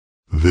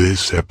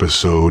This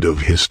episode of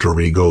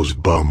History Goes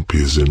Bump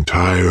is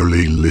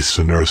entirely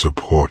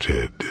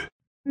listener-supported.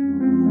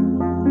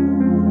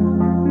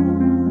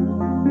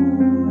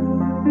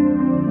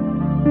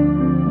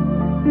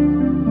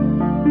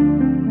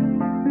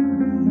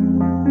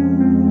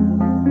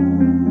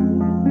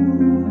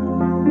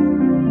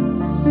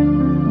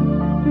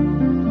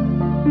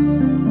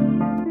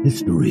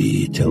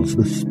 History tells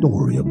the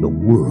story of the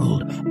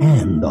world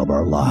and of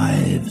our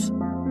lives.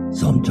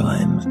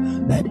 Sometimes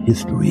that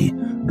history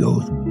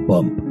goes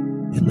bump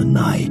in the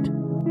night.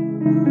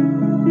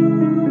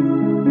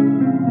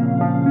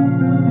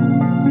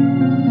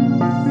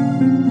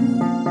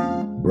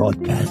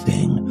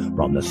 Broadcasting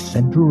from the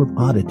center of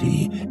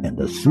oddity and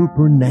the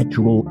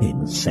supernatural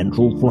in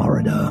Central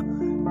Florida,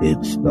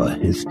 it's the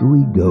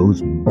History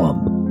Goes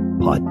Bump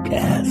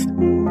podcast.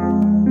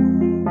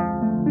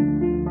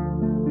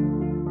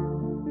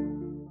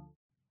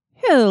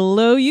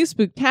 Hello, you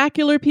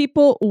spooktacular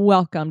people.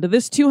 Welcome to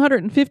this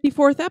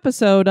 254th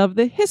episode of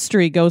the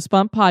History Goes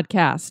Bump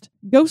podcast,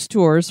 Ghost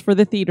Tours for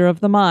the Theater of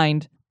the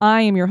Mind.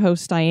 I am your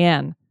host,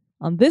 Diane.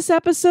 On this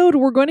episode,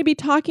 we're going to be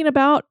talking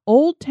about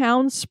Old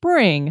Town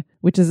Spring,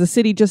 which is a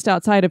city just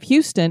outside of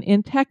Houston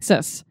in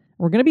Texas.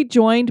 We're going to be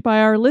joined by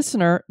our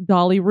listener,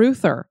 Dolly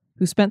Ruther,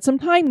 who spent some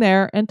time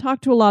there and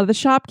talked to a lot of the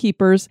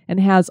shopkeepers and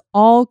has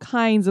all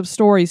kinds of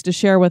stories to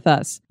share with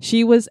us.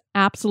 She was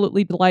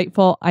absolutely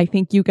delightful. I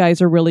think you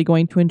guys are really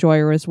going to enjoy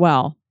her as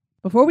well.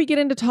 Before we get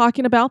into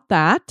talking about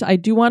that, I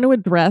do want to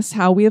address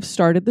how we have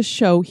started the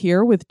show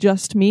here with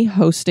just me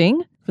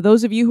hosting. For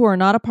those of you who are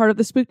not a part of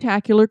the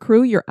Spooktacular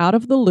crew, you're out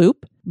of the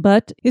loop,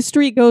 but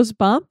History Goes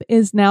Bump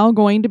is now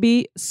going to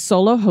be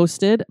solo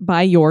hosted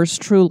by yours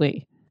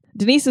truly.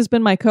 Denise has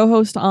been my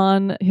co-host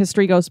on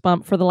History Goes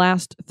Bump for the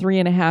last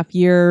 3.5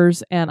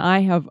 years, and I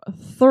have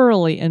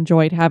thoroughly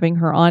enjoyed having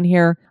her on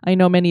here. I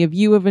know many of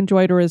you have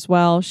enjoyed her as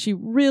well. She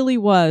really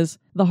was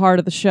the heart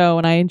of the show,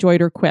 and I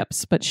enjoyed her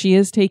quips, but she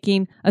is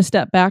taking a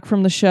step back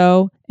from the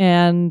show,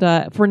 and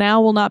for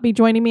now will not be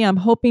joining me. I'm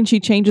hoping she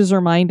changes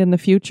her mind in the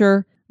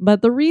future.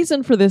 But the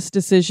reason for this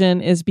decision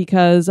is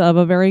because of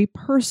a very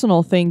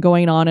personal thing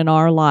going on in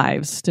our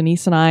lives.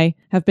 Denise and I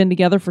have been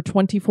together for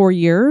 24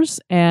 years,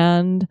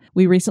 and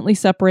we recently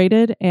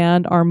separated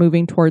and are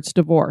moving towards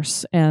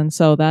divorce. And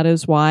so that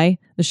is why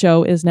the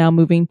show is now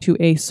moving to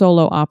a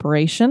solo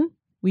operation.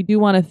 We do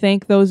want to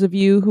thank those of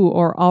you who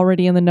are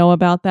already in the know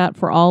about that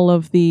for all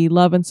of the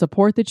love and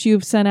support that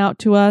you've sent out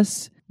to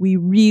us. We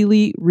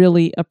really,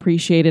 really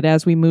appreciate it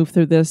as we move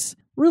through this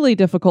really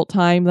difficult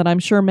time that I'm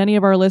sure many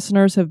of our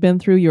listeners have been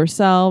through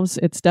yourselves.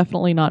 It's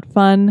definitely not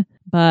fun,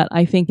 but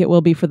I think it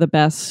will be for the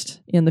best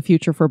in the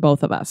future for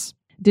both of us.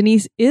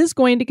 Denise is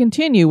going to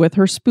continue with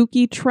her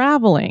spooky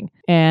traveling,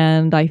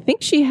 and I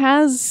think she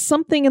has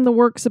something in the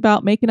works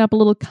about making up a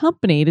little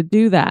company to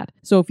do that.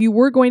 So if you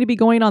were going to be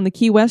going on the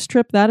Key West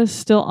trip, that is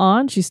still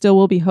on. She still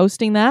will be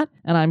hosting that,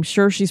 and I'm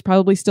sure she's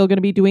probably still going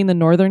to be doing the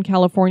Northern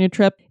California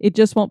trip. It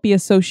just won't be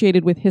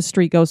associated with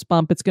History Goes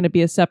Bump. It's going to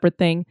be a separate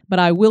thing, but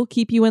I will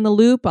keep you in the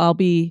loop. I'll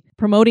be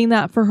promoting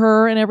that for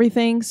her and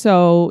everything,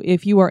 so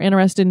if you are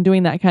interested in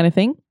doing that kind of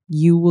thing,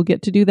 you will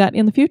get to do that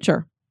in the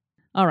future.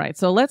 All right,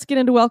 so let's get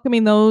into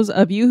welcoming those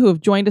of you who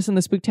have joined us in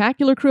the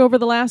Spooktacular crew over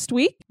the last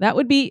week. That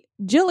would be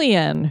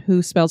Jillian,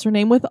 who spells her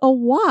name with a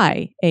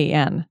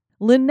Y-A-N.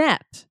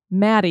 Lynette,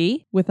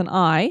 Maddie with an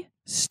I,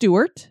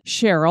 Stuart,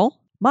 Cheryl,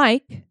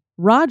 Mike,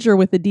 Roger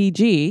with a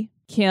D-G,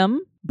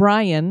 Kim,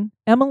 Brian,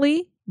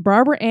 Emily,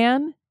 Barbara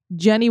Ann,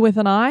 Jenny with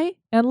an I,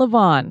 and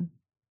Levon.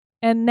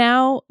 And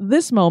now,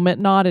 this moment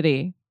in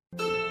oddity.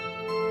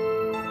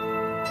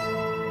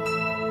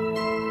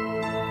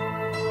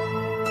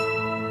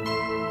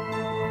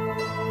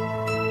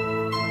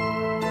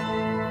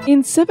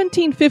 In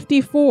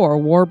 1754,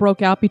 war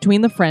broke out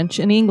between the French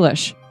and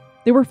English.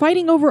 They were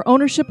fighting over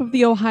ownership of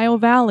the Ohio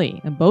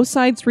Valley, and both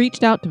sides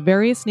reached out to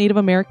various Native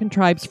American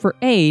tribes for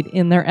aid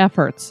in their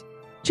efforts.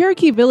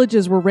 Cherokee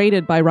villages were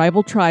raided by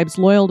rival tribes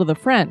loyal to the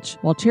French,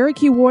 while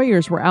Cherokee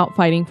warriors were out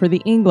fighting for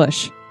the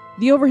English.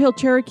 The Overhill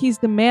Cherokees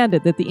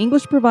demanded that the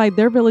English provide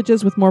their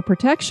villages with more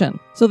protection,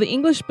 so the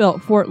English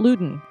built Fort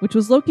Loudon, which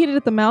was located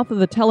at the mouth of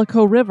the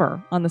Tellico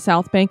River on the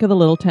south bank of the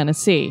Little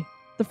Tennessee.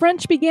 The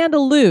French began to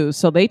lose,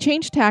 so they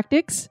changed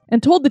tactics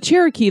and told the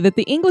Cherokee that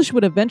the English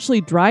would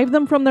eventually drive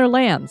them from their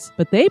lands,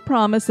 but they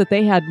promised that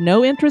they had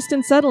no interest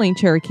in settling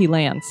Cherokee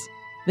lands.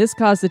 This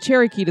caused the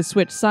Cherokee to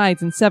switch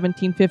sides in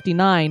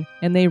 1759,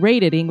 and they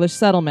raided English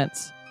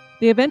settlements.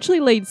 They eventually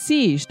laid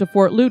siege to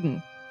Fort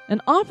Loudon. An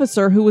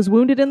officer who was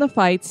wounded in the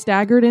fight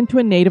staggered into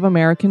a Native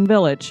American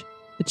village.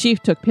 The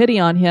chief took pity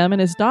on him, and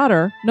his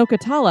daughter,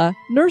 Nokatala,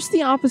 nursed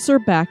the officer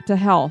back to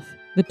health.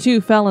 The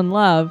two fell in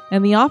love,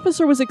 and the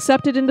officer was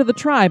accepted into the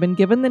tribe and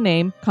given the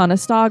name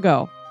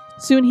Conestogo.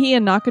 Soon he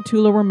and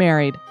Nakatula were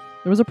married.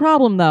 There was a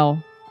problem, though.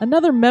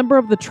 Another member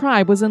of the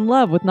tribe was in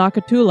love with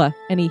Nakatula,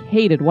 and he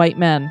hated white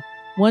men.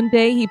 One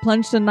day, he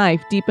plunged a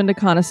knife deep into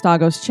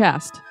Conestogo's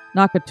chest.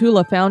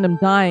 Nakatula found him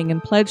dying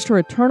and pledged her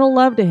eternal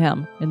love to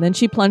him, and then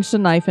she plunged a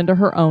knife into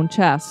her own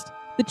chest.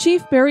 The The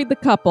chief buried the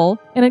couple,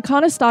 and in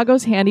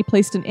Conestogo's hand he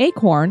placed an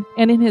acorn,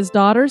 and in his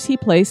daughter's he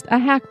placed a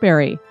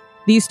hackberry.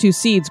 These two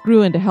seeds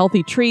grew into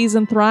healthy trees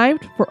and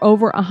thrived for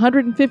over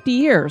 150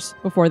 years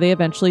before they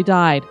eventually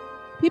died.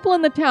 People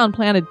in the town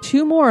planted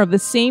 2 more of the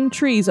same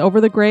trees over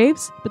the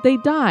graves, but they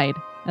died,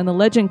 and the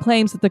legend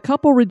claims that the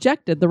couple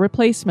rejected the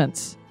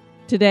replacements.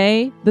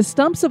 Today, the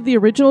stumps of the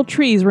original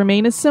trees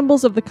remain as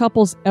symbols of the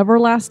couple's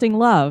everlasting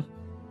love,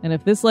 and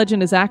if this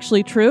legend is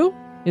actually true,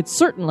 it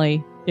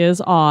certainly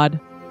is odd.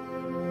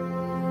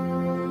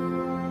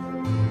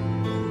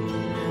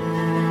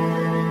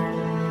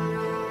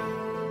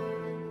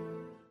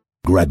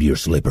 Grab your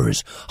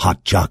slippers,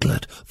 hot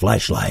chocolate,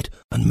 flashlight,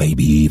 and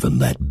maybe even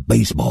that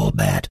baseball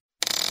bat.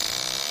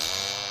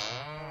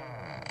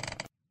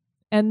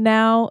 And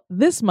now,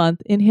 this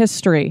month in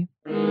history.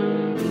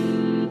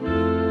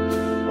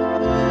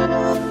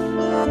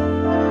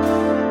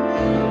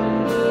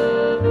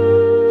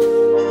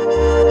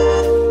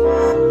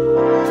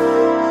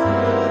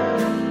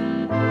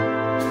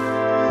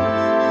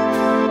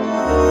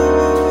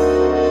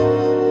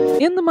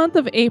 In the month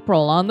of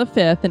April, on the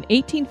 5th, in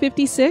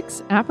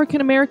 1856,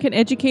 African-American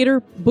educator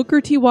Booker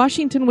T.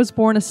 Washington was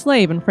born a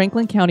slave in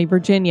Franklin County,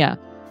 Virginia.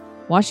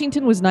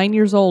 Washington was 9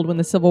 years old when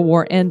the Civil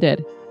War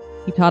ended.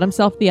 He taught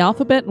himself the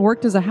alphabet and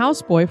worked as a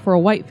houseboy for a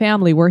white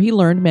family where he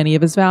learned many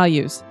of his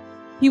values.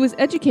 He was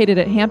educated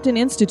at Hampton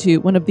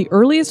Institute, one of the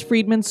earliest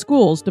freedmen's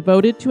schools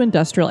devoted to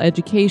industrial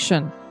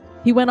education.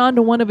 He went on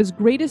to one of his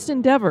greatest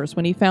endeavors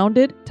when he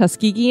founded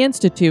Tuskegee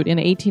Institute in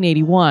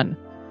 1881.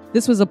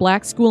 This was a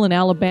black school in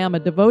Alabama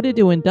devoted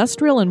to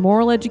industrial and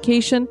moral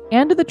education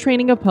and to the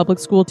training of public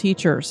school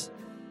teachers.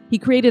 He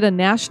created a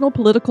national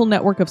political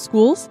network of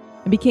schools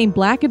and became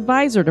black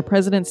advisor to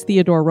Presidents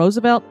Theodore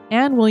Roosevelt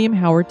and William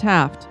Howard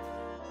Taft.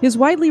 His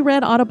widely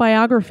read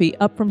autobiography,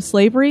 Up From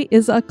Slavery,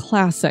 is a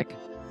classic.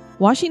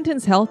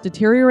 Washington's health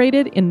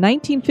deteriorated in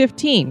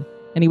 1915,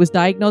 and he was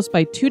diagnosed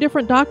by 2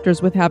 different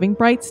doctors with having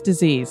Bright's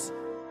disease.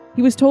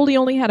 He was told he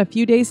only had a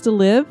few days to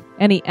live,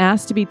 and he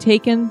asked to be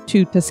taken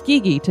to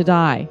Tuskegee to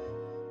die.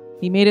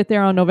 He made it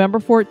there on November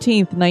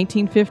 14,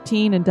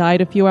 1915, and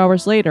died a few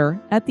hours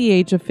later at the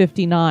age of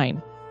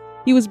 59.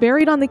 He was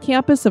buried on the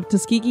campus of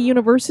Tuskegee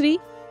University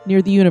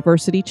near the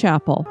University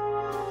Chapel.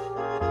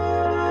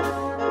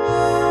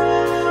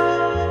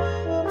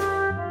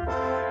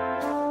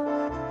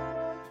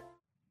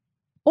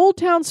 Old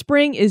Town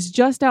Spring is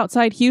just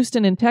outside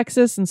Houston in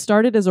Texas and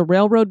started as a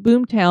railroad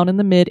boomtown in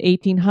the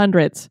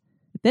mid-1800s.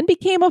 It then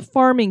became a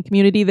farming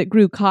community that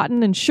grew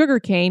cotton and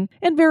sugarcane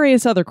and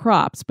various other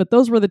crops, but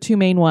those were the 2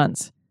 main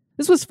ones.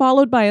 This was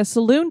followed by a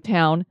saloon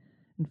town,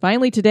 and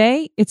finally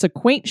today, it's a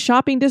quaint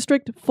shopping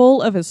district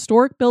full of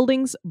historic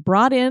buildings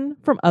brought in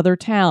from other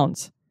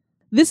towns.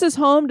 This is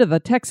home to the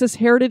Texas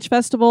Heritage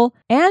Festival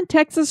and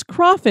Texas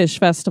Crawfish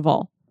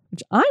Festival,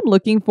 which I'm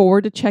looking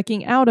forward to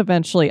checking out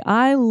eventually.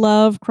 I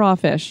love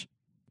crawfish.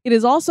 It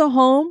is also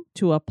home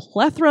to a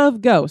plethora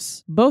of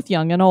ghosts, both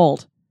young and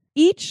old.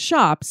 Each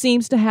shop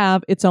seems to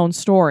have its own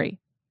story.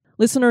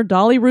 Listener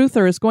Dolly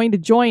Ruther is going to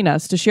join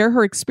us to share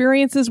her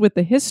experiences with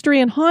the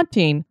history and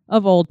haunting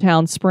of Old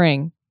Town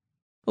Spring.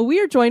 Well, we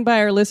are joined by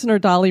our listener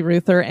Dolly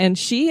Ruther, and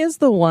she is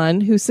the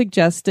one who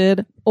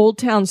suggested Old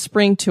Town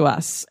Spring to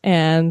us.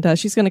 And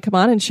she's going to come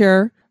on and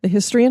share the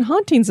history and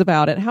hauntings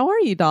about it. How are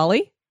you,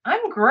 Dolly?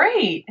 I'm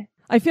great.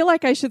 I feel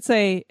like I should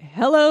say,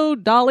 hello,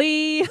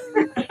 Dolly.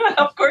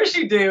 Of course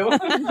you do.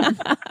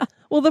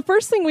 Well, the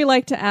first thing we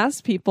like to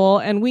ask people,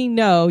 and we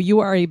know you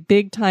are a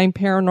big-time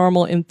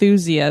paranormal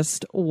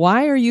enthusiast,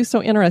 why are you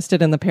so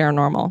interested in the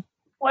paranormal?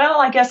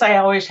 Well, I guess I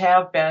always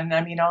have been.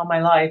 I mean, all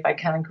my life, I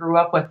kind of grew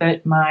up with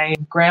it. My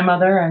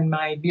grandmother and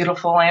my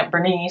beautiful Aunt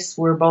Bernice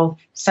were both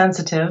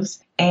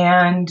sensitives.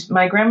 And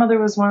my grandmother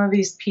was one of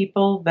these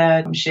people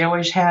that she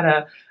always had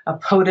a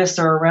potus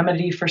or a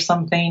remedy for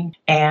something.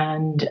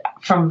 And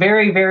from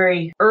very,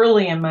 very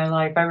early in my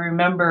life, I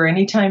remember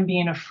anytime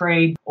being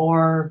afraid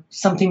or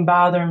something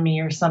bothering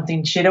me or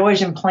something, she'd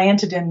always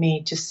implanted in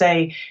me to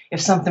say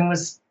if something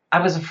I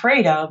was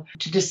afraid of,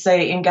 to just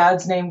say, in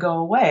God's name, go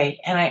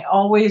away. And I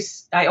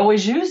always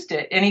used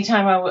it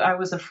anytime I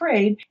was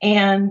afraid.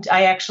 And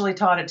I actually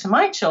taught it to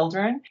my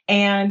children.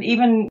 And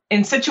even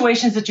in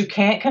situations that you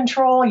can't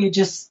control, you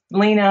just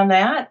lean on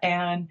that.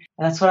 And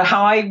that's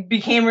how I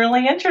became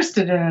really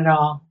interested in it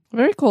all.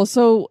 Very cool.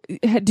 So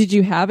did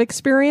you have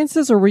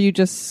experiences, or were you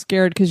just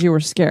scared because you were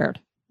scared?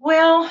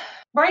 Well,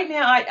 right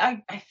now,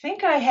 I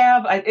think I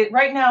have.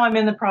 Right now, I'm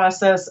in the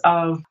process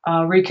of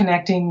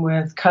reconnecting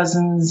with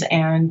cousins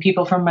and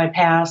people from my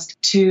past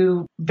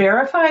to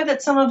verify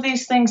that some of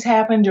these things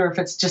happened, or if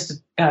it's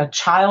just a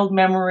child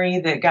memory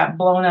that got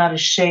blown out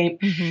of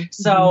shape. Mm-hmm.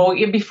 So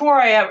before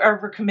I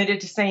ever committed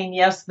to saying,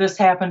 yes, this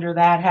happened or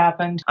that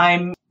happened,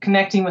 I'm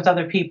connecting with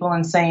other people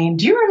and saying,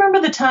 do you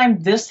remember the time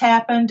this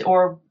happened,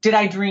 or did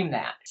I dream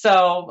that?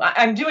 So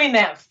I'm doing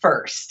that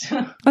first.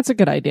 That's a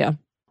good idea.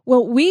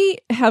 Well, we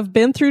have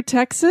been through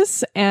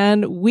Texas,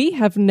 and we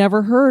have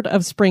never heard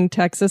of Spring,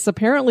 Texas.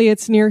 Apparently,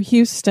 it's near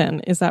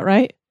Houston. Is that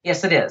right?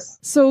 Yes, it is.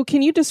 So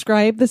can you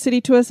describe the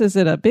city to us? Is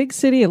it a big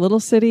city, a little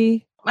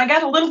city? I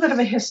got a little bit of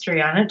a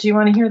history on it. Do you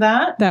want to hear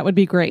that? That would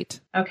be great.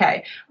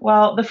 Okay.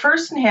 Well, the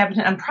first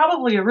inhabitant, I'm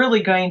probably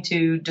really going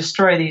to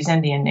destroy these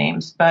Indian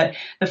names, but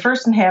the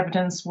first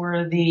inhabitants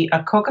were the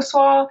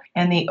Akokaswa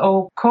and the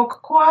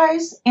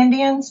Okokwais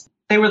Indians.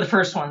 They were the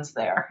first ones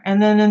there. And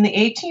then in the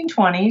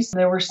 1820s,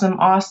 there were some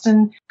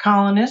Austin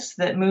colonists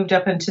that moved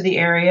up into the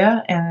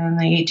area. And in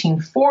the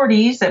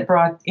 1840s, that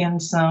brought in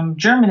some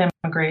German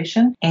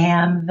immigration.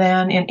 And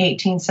then in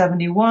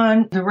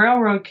 1871, the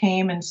railroad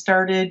came and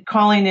started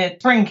calling it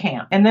Spring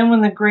Camp. And then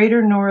when the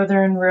Greater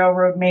Northern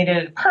Railroad made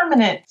it a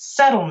permanent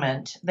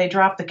settlement, they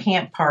dropped the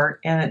camp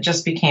part and it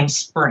just became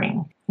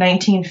Spring.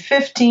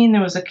 1915,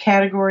 there was a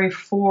Category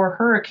 4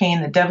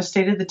 hurricane that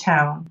devastated the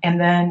town. And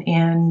then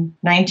in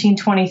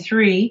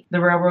 1923,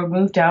 the railroad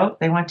moved out.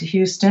 They went to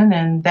Houston,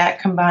 and that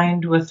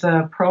combined with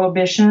the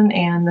Prohibition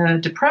and the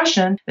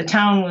Depression, the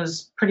town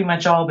was pretty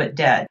much all but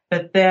dead.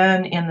 But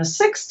then in the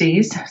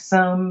 60s,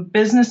 some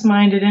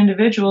business-minded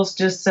individuals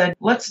just said,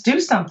 let's do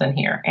something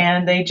here.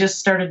 And they just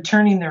started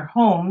turning their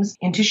homes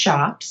into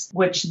shops,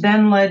 which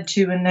then led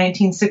to, in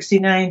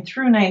 1969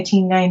 through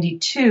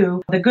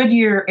 1992, the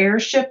Goodyear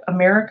Airship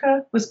America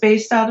was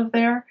based out of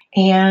there.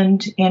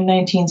 And in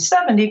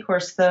 1970, of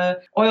course,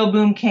 the oil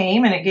boom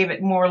came and it gave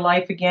it more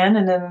life again.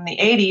 And then in the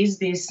 80s,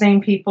 these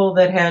same people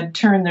that had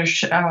turned their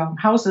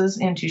houses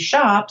into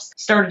shops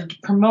started to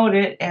promote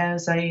it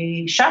as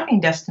a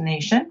shopping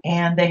destination.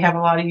 And they have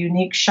a lot of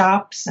unique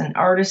shops and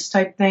artist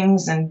type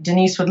things. And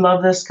Denise would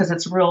love this because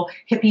it's a real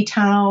hippie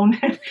town.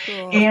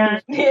 Cool.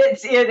 And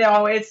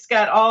it's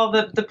got all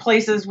the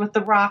places with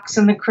the rocks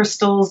and the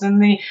crystals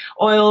and the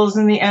oils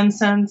and the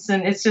incense.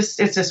 And it's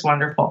just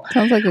wonderful.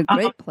 Sounds like a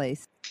great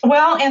place.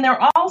 Well, and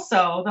they're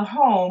also the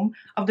home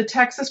of the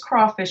Texas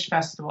Crawfish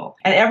Festival.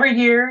 And every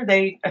year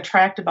they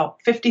attract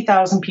about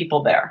 50,000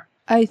 people there.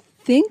 I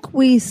think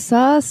we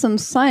saw some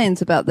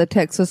signs about the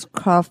Texas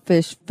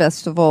Crawfish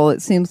Festival,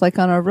 it seems like,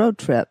 on our road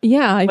trip.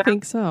 Yeah, I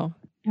think so.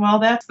 Well,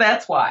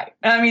 that's why.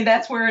 I mean,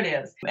 that's where it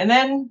is. And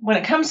then when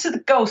it comes to the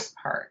ghost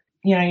part,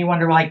 you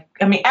wonder,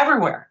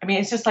 everywhere.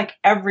 It's just like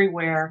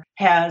everywhere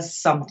has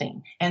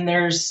something. And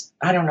there's,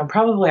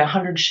 probably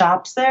 100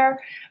 shops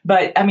there.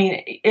 But,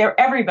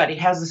 everybody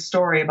has a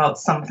story about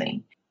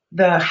something.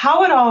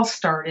 How it all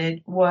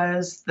started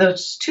was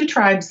those two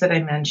tribes that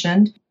I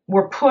mentioned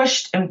were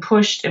pushed and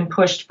pushed and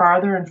pushed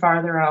farther and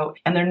farther out.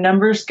 And their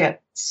numbers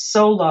get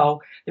so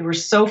low. There were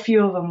so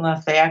few of them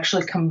left. They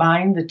actually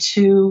combined the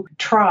two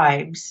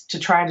tribes to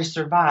try to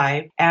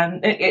survive.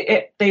 And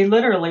they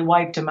literally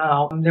wiped them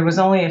out. There was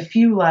only a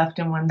few left.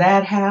 And when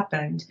that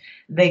happened,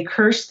 they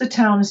cursed the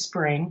town of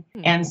Spring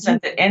and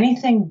said that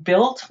anything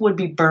built would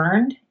be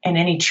burned and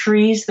any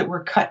trees that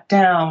were cut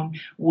down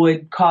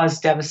would cause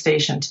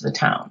devastation to the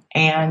town.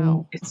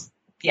 And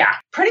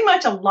pretty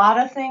much a lot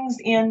of things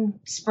in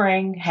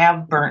Spring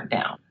have burnt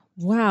down.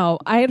 Wow.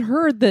 I had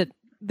heard that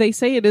they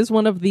say it is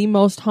one of the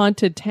most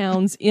haunted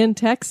towns in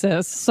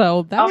Texas,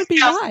 so that would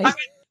be why.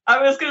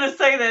 I was going to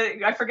say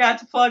that I forgot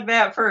to plug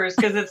that first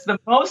because it's the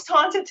most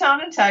haunted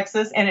town in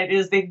Texas, and it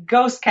is the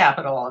ghost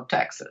capital of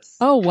Texas.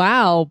 Oh,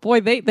 wow. Boy,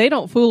 they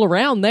don't fool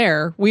around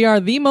there. We are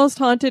the most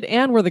haunted,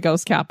 and we're the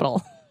ghost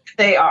capital.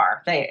 They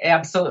are. They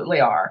absolutely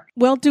are.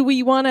 Well, do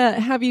we want to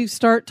have you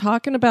start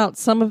talking about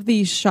some of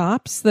these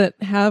shops that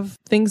have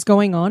things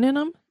going on in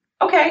them?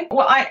 Okay.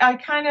 Well, I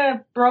kind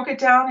of broke it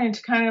down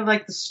into kind of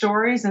like the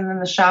stories and then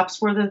the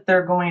shops where that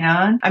they're going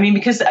on.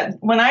 Because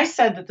when I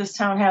said that this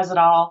town has it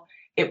all,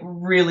 it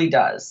really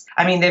does.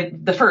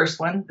 The first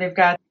one, they've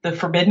got the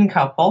Forbidden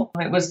Couple.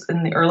 It was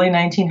in the early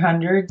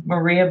 1900s.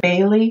 Maria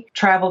Bailey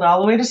traveled all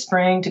the way to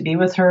Spring to be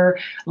with her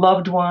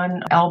loved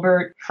one,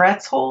 Albert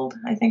Fretzhold,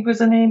 I think was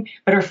the name.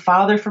 But her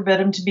father forbid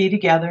them to be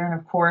together. And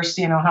of course,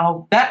 you know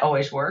how that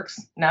always works.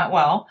 Not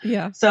well.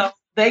 Yeah. So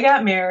they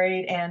got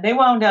married and they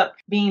wound up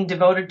being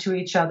devoted to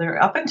each other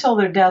up until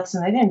their deaths,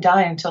 and they didn't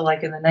die until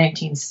like in the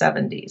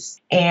 1970s.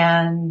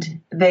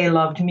 And they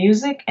loved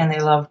music and they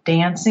loved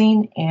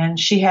dancing, and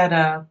she had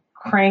a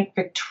crank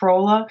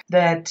Victrola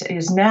that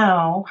is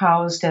now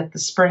housed at the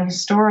Spring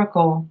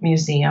Historical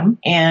Museum,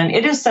 and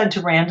it is said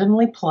to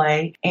randomly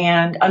play,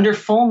 and under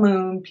full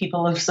moon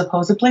people have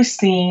supposedly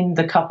seen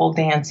the couple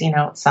dancing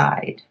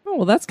outside. Oh,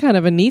 well, that's kind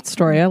of a neat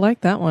story. I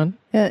like that one.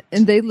 And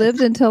they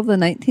lived until the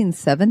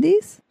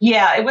 1970s?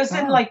 Yeah, it was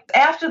in like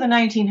after the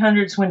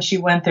 1900s when she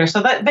went there.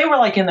 So that they were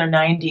like in their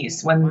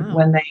 90s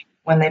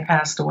when they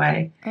passed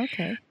away.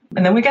 Okay.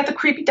 And then we got the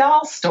creepy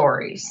doll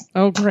stories.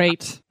 Oh,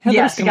 great.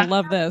 Heather's going to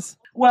love this.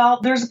 Well,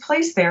 there's a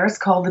place there. It's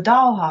called the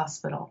Doll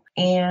Hospital.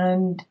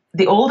 And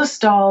the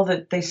oldest doll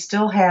that they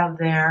still have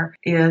there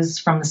is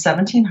from the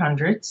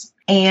 1700s.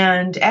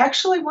 And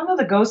actually, one of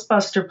the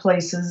Ghostbuster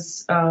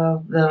places,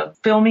 the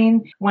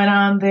filming went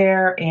on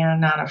there,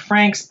 and on a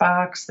Frank's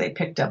box, they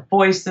picked up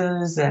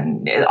voices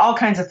and all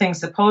kinds of things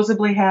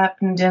supposedly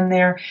happened in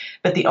there.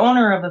 But the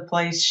owner of the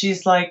place,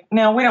 she's like,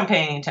 no, we don't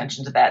pay any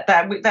attention to that.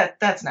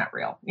 That's not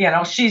real. You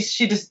know, she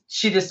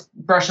just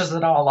brushes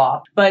it all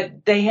off.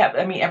 But they have,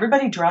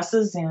 everybody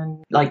dresses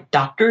in like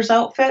doctor's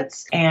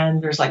outfits,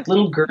 and there's like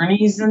little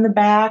gurneys in in the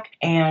back,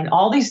 and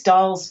all these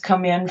dolls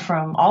come in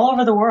from all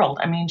over the world.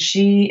 I mean,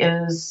 she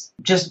is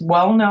just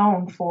well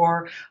known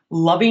for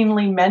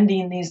lovingly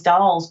mending these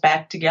dolls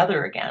back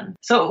together again.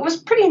 So it was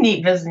pretty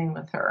neat visiting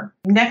with her.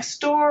 Next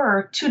door,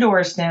 or 2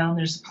 doors down,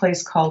 there's a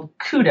place called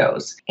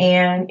Kudos,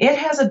 and it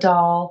has a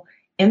doll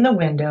in the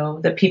window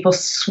that people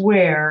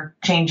swear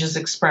changes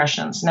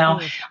expressions.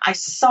 Now, I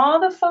saw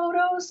the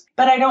photos,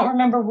 but I don't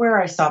remember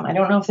where I saw them. I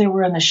don't know if they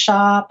were in the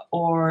shop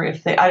or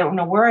I don't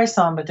know where I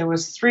saw them, but there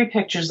was 3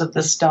 pictures of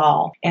this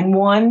doll. And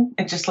one,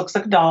 it just looks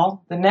like a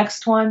doll. The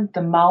next one,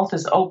 the mouth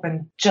is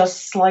open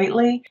just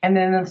slightly. And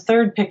then in the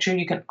 3rd picture,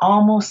 you can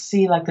almost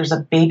see like there's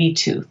a baby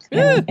tooth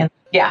in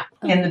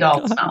the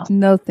doll's mouth.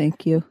 No,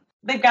 thank you.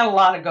 They've got a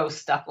lot of ghost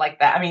stuff like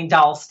that. I mean,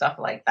 doll stuff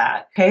like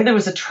that. Okay, there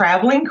was a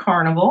traveling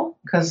carnival,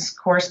 because, of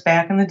course,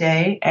 back in the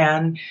day,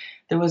 and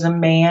there was a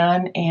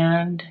man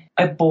and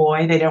a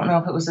boy. They don't know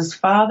if it was his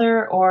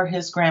father or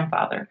his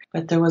grandfather,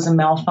 but there was a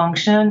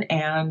malfunction,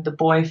 and the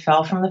boy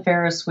fell from the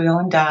Ferris wheel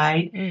and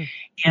died.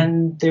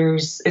 And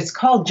it's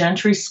called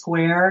Gentry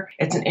Square.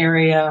 It's an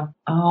area,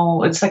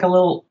 it's like a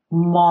little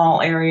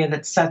mall area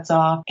that sets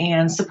off,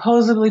 and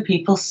supposedly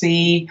people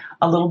see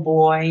a little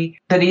boy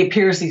that he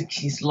appears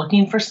he's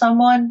looking for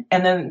someone,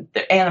 and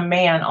a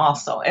man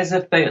also, as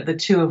if the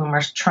 2 of them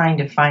are trying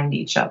to find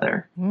each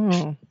other.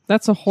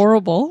 That's a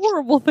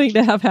horrible thing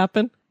to have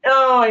happen.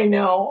 Oh, I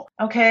know.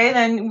 Okay,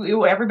 then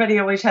everybody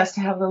always has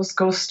to have those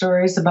ghost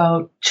stories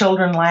about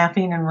children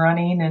laughing and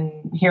running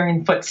and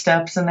hearing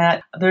footsteps and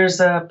that. There's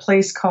a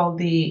place called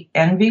the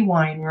Envy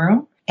Wine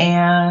Room,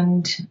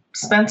 and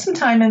spent some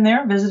time in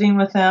there visiting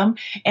with them.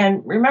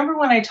 And remember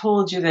when I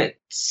told you that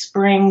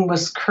Spring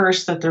was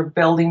cursed that their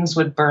buildings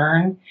would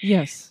burn?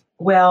 Yes.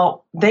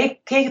 Well, they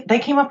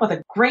came up with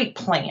a great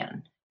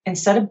plan.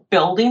 Instead of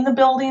building the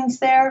buildings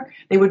there,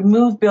 they would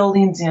move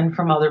buildings in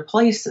from other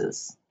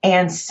places.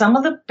 And some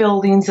of the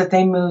buildings that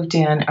they moved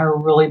in are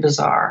really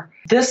bizarre.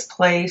 This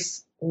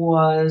place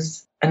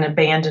was an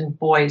abandoned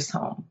boys'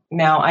 home.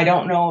 Now, I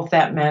don't know if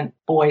that meant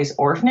boys'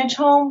 orphanage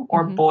home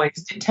or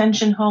boys'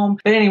 detention home.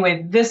 But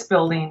anyway, this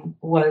building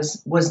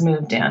was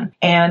moved in.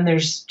 And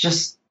there's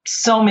just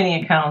so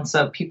many accounts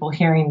of people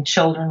hearing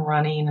children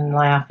running and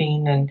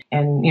laughing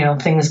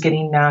and things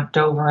getting knocked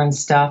over and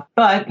stuff.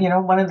 But,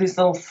 one of these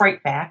little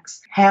fright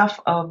facts, half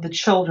of the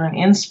children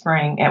in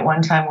Spring at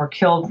one time were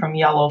killed from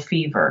yellow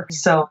fever.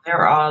 So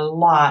there are a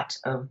lot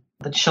of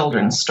the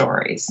children's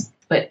stories.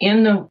 But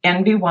in the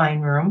Envy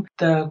Wine Room,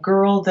 the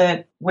girl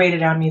that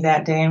waited on me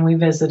that day and we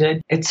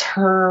visited, it's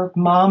her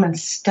mom and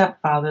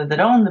stepfather that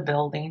owned the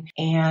building.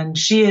 And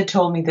she had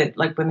told me that,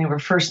 like, when they were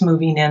first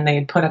moving in, they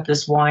had put up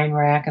this wine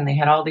rack and they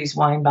had all these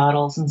wine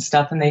bottles and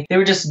stuff. And they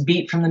were just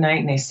beat from the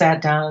night, and they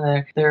sat down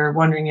and they're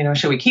wondering,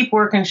 should we keep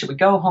working? Should we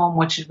go home?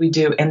 What should we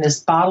do? And this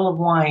bottle of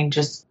wine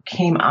just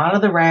came out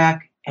of the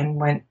rack and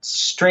went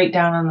straight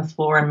down on the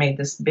floor and made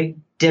this big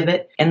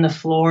divot in the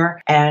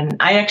floor. And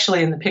I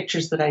actually, in the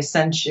pictures that I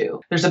sent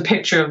you, there's a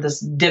picture of this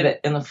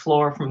divot in the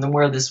floor from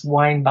where this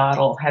wine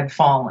bottle had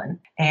fallen.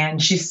 And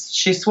she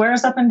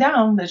swears up and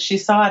down that she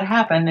saw it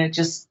happen. It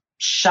just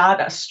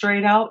shot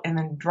straight out and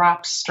then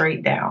dropped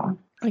straight down.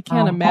 I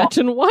can't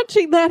imagine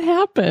watching that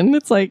happen.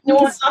 It's like...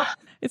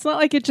 It's not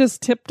like it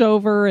just tipped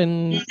over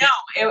and...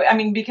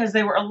 No, because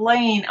they were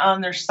laying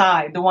on their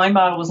side. The wine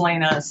bottle was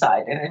laying on its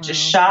side, and it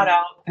just shot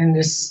out and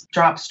just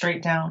dropped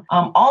straight down.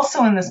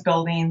 Also in this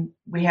building,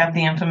 we have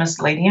the infamous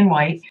Lady in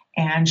White,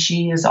 and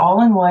she is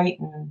all in white,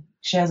 and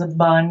she has a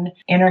bun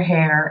in her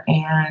hair,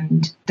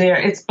 and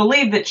it's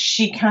believed that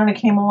she kind of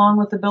came along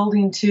with the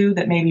building too,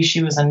 that maybe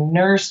she was a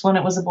nurse when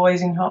it was a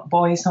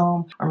boys'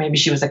 home, or maybe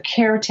she was a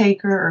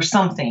caretaker or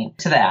something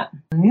to that.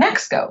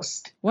 Next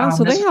ghost. Wow,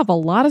 so they have a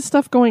lot of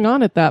stuff going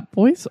on at that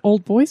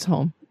old boys'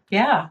 home.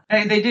 Yeah,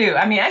 they do.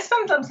 I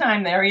spent some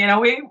time there.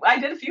 I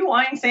did a few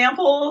wine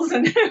samples,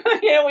 and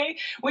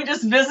we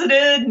just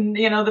visited. And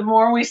the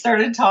more we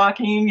started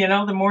talking,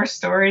 the more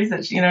stories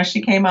that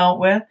she came out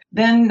with.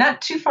 Then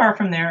not too far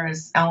from there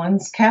is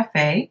Ellen's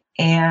Cafe,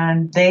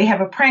 and they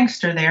have a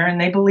prankster there. And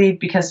they believe,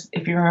 because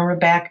if you remember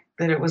back,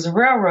 that it was a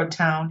railroad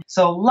town.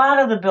 So a lot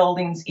of the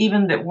buildings,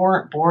 even that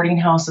weren't boarding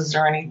houses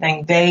or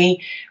anything,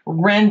 they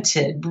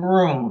rented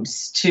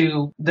rooms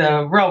to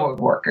the railroad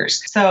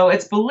workers. So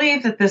it's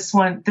believed that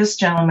this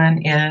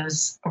gentleman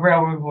is a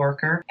railroad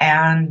worker,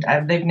 and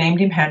they've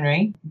named him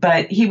Henry,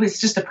 but he was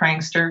just a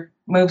prankster.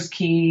 Moves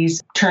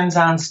keys, turns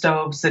on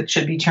stoves that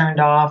should be turned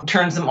off,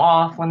 turns them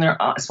off when they're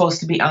supposed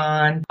to be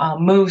on,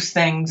 moves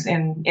things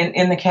in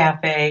the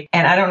cafe.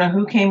 And I don't know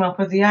who came up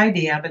with the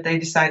idea, but they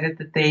decided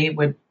that they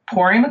would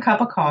pour him a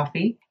cup of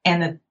coffee,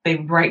 and that they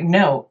write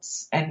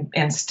notes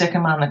and stick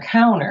them on the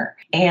counter.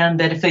 And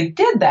that if they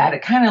did that,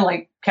 it kind of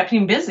like kept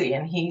him busy,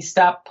 and he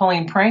stopped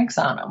pulling pranks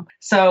on them.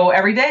 So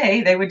every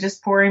day they would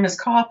just pour him his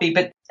coffee.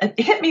 But it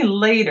hit me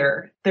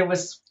later, there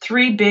was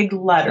 3 big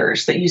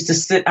letters that used to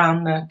sit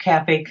on the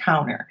cafe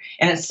counter,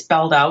 and it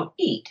spelled out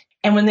eat.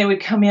 And when they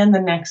would come in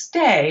the next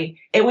day,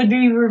 it would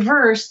be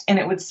reversed and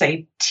it would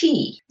say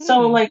tea.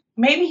 So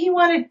maybe he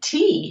wanted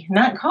tea,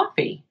 not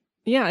coffee.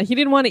 Yeah, he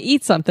didn't want to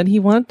eat something. He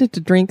wanted to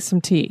drink some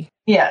tea.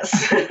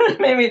 Yes,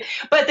 maybe.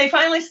 But they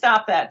finally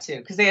stopped that too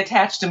because they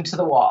attached him to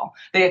the wall.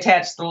 They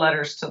attached the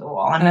letters to the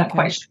wall. I'm not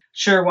quite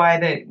sure why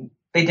they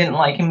didn't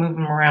like him, move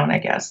him around, I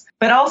guess.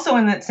 But also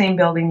in that same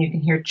building, you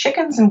can hear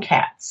chickens and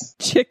cats.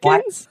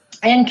 Chickens?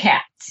 And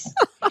cats.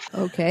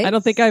 Okay. I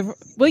don't think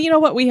well, you know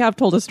what? We have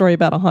told a story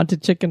about a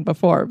haunted chicken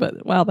before,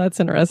 but wow, that's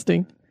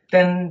interesting.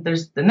 Then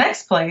there's the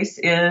next place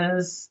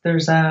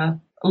there's a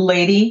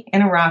lady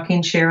in a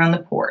rocking chair on the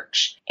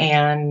porch,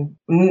 and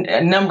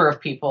a number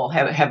of people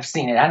have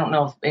seen it. I don't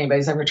know if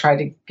anybody's ever tried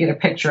to get a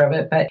picture of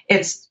it, but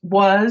it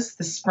was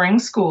the Spring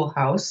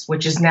Schoolhouse,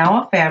 which is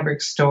now a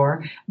fabric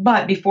store.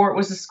 But before it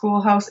was a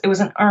schoolhouse, it was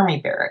an army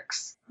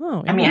barracks.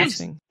 Oh, I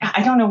mean,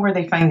 I don't know where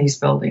they find these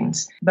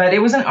buildings, but it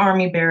was an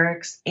army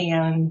barracks.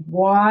 And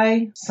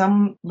why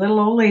some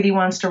little old lady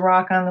wants to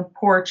rock on the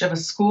porch of a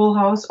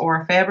schoolhouse or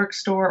a fabric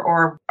store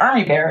or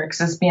army barracks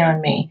is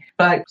beyond me.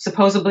 But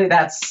supposedly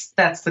that's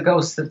the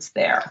ghost that's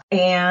there.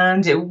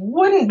 And it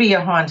wouldn't be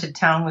a haunted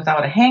town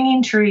without a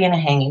hanging tree and a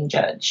hanging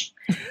judge.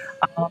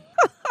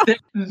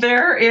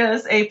 There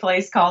is a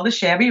place called the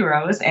Shabby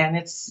Rose, and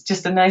it's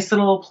just a nice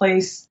little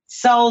place.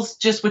 Sells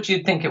just what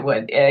you'd think it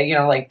would,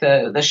 like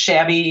the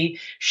shabby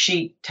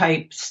chic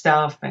type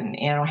stuff and,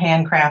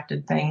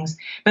 handcrafted things.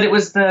 But it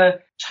was the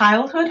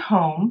childhood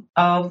home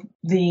of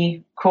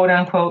the quote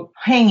unquote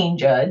hanging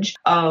judge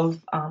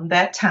of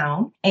that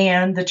town.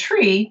 And the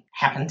tree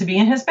happened to be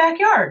in his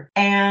backyard.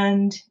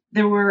 And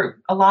there were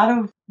a lot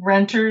of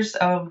renters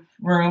of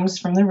rooms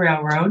from the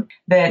railroad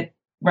that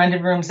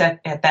rented rooms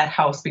at that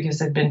house because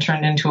it had been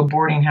turned into a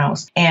boarding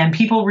house. And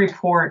people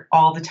report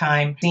all the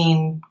time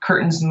seeing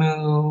curtains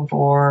move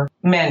or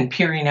men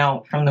peering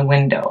out from the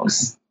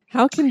windows.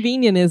 How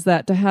convenient is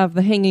that to have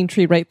the hanging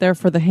tree right there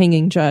for the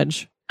hanging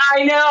judge?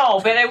 I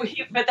know,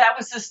 but that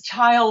was his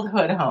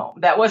childhood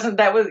home.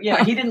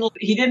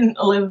 He didn't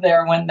live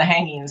there when the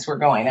hangings were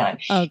going on.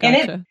 Oh,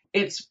 gotcha. And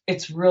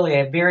it's really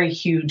a very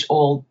huge,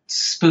 old,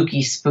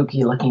 spooky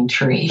looking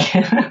tree.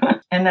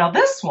 And now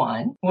this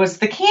one was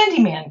the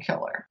Candyman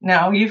killer.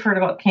 Now you've heard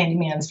about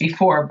Candymans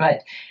before,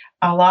 but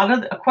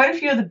quite a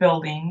few of the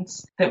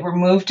buildings that were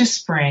moved to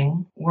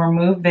Spring were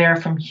moved there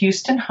from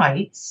Houston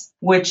Heights,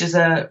 which is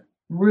a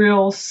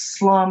real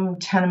slum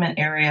tenement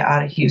area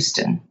out of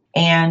Houston.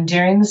 And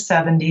during the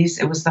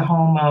 70s, it was the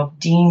home of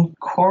Dean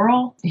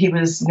Corll. He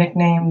was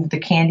nicknamed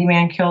the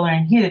Candyman Killer,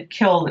 and he had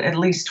killed at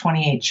least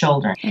 28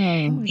 children.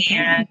 And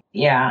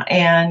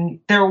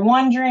they're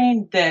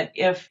wondering that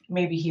if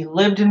maybe he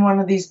lived in one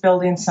of these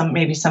buildings,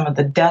 maybe some of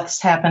the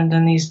deaths happened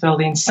in these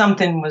buildings,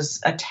 something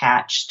was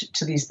attached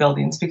to these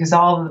buildings because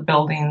all of the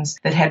buildings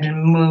that had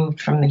been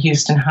moved from the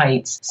Houston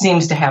Heights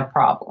seems to have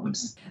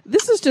problems.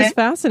 This is just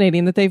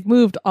fascinating that they've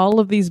moved all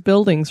of these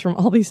buildings from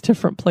all these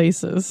different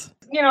places.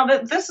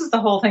 This is the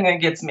whole thing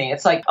that gets me.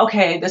 It's like,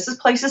 okay, this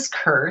place is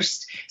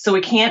cursed, so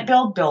we can't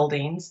build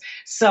buildings.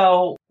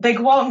 So they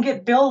go out and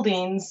get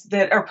buildings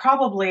that are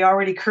probably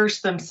already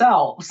cursed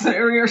themselves,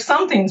 or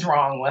something's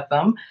wrong with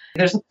them.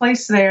 There's a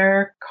place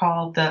there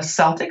called the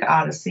Celtic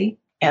Odyssey.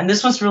 And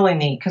this was really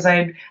neat because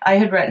I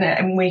had read it,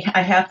 and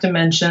I have to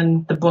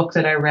mention the book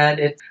that I read.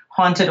 It's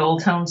Haunted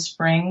Old Town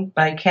Spring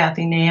by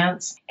Kathy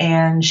Nance.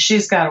 And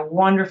she's got a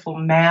wonderful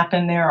map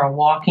in there, a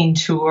walking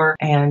tour,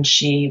 and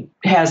she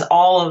has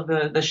all of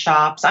the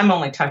shops. I'm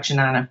only touching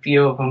on a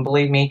few of them,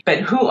 believe me, but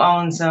who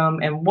owns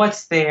them and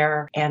what's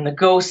there and the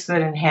ghosts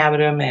that inhabit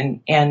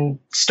them and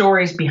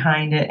stories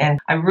behind it. And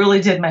I really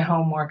did my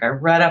homework. I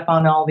read up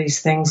on all these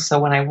things. So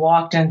when I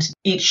walked into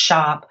each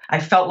shop, I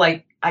felt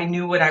like I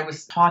knew what I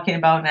was talking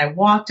about. And I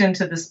walked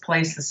into this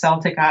place, the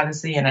Celtic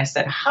Odyssey, and I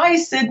said, "Hi,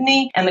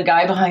 Sydney." And the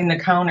guy behind the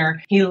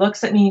counter, he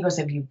looks at me, he goes,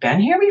 "Have you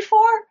been here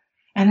before?"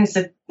 And I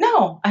said,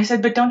 "No." I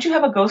said, "But don't you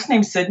have a ghost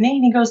named Sydney?"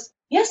 And he goes,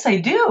 "Yes, I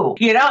do."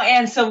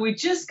 And so we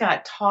just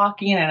got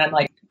talking, and I'm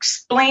like,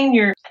 explain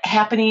your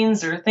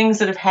happenings or things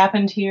that have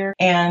happened here.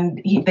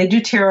 And they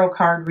do tarot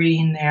card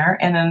reading there.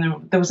 And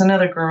then there was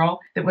another girl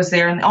that was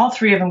there, and all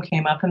three of them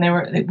came up,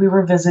 and we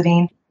were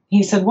visiting.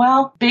 He said,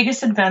 well,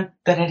 biggest event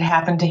that had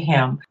happened to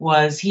him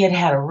was he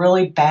had a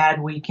really bad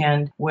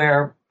weekend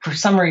where, for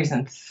some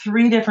reason,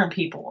 3 different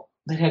people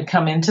that had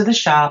come into the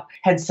shop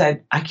had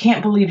said, "I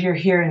can't believe you're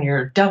here and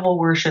you're a devil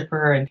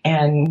worshiper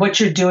and what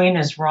you're doing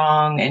is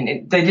wrong."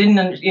 And they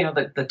didn't,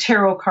 the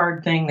tarot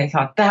card thing, they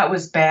thought that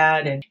was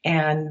bad.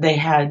 And they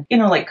had,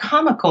 like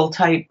comical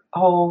type,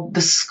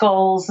 the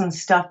skulls and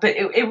stuff. But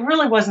it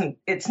really wasn't,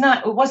 it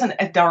wasn't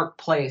a dark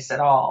place at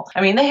all.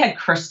 I mean, they had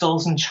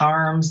crystals and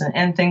charms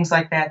and things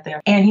like that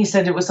there. And he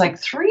said it was like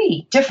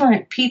 3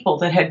 different people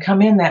that had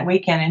come in that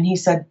weekend. And he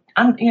said,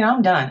 I'm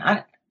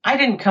done. I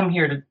didn't come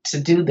here to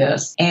do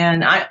this.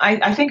 And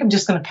I think I'm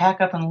just going to pack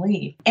up and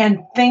leave.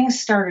 And things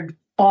started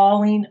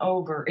falling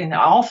over. And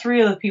all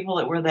 3 of the people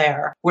that were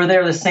there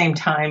the same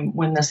time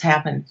when this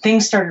happened.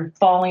 Things started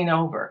falling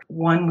over.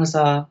 One was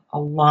a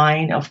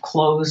line of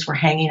clothes were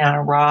hanging on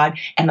a rod,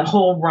 and the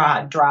whole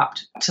rod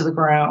dropped to the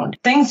ground.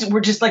 Things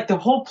were just like the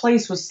whole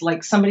place was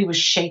like somebody was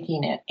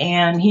shaking it.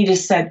 And he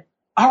just said,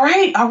 all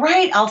right,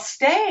 I'll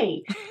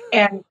stay.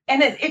 And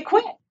it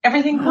quit.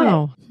 Everything quit.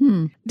 Wow.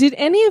 Did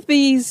any of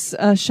these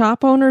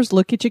shop owners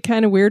look at you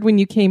kind of weird when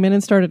you came in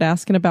and started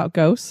asking about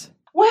ghosts?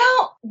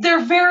 Well,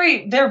 they're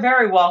very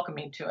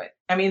welcoming to it.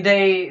 I mean,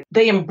 they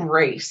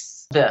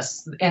embrace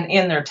this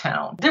in their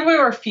town. There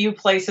were a few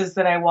places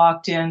that I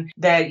walked in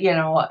that,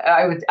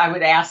 I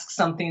would ask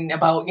something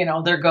about,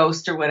 their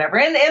ghost or whatever.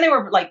 And they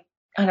were like,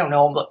 I don't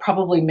know,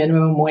 probably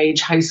minimum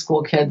wage high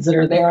school kids that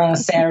are there on a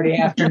Saturday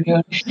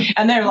afternoon.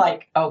 And they're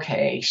like,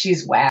 okay,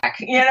 she's whack.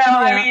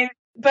 I mean,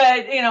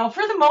 but,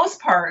 for the most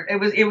part,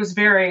 it was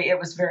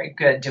very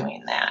good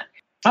doing that.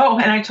 Oh,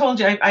 and I told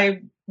you,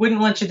 I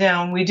wouldn't let you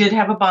down. We did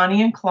have a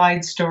Bonnie and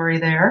Clyde story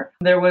there.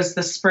 There was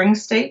the Spring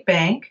State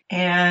Bank,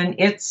 and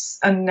it's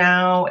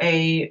now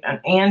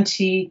an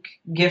antique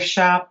gift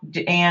shop.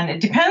 And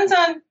it depends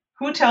on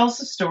who tells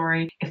the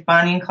story if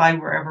Bonnie and Clyde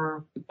were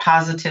ever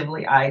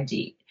positively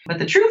ID'd. But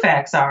the true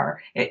facts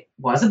are, it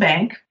was a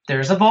bank.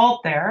 There's a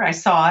vault there. I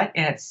saw it,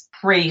 and it's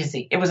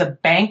crazy. It was a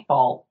bank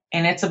vault,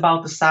 and it's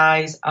about the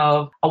size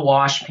of a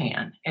wash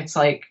pan. It's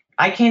like,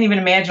 I can't even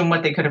imagine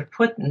what they could have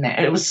put in there.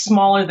 It was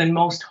smaller than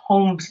most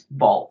home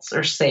vaults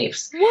or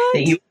safes. What?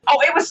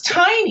 It was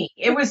tiny.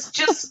 It was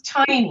just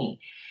tiny.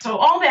 So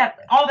all that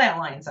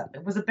lines up.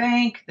 It was a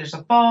bank. There's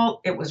a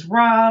vault. It was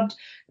robbed.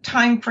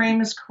 Time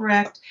frame is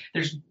correct.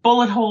 There's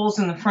bullet holes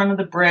in the front of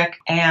the brick,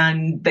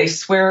 and they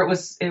swear it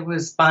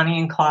was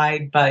Bonnie and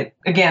Clyde. But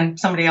again,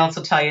 somebody else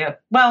will tell you,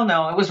 well,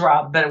 no, it was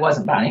robbed, but it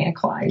wasn't Bonnie and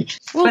Clyde.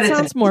 Well, but it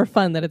sounds more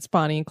fun that it's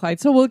Bonnie and Clyde,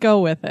 so we'll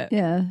go with it.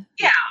 Yeah.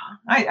 Yeah,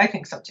 I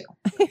think so too.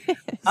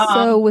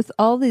 So with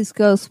all these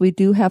ghosts, we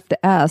do have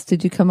to ask,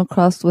 did you come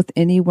across with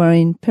any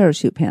wearing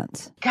parachute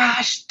pants?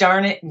 Gosh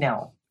darn it,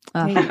 no.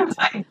 Dang it.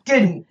 I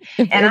didn't.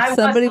 If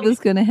somebody was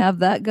going to have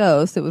that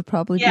ghost, it would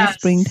probably be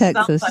Spring,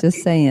 Texas,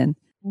 just saying.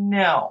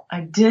 No,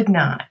 I did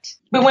not.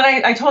 But when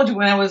I told you,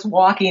 when I was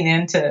walking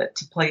into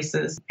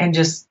places and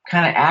just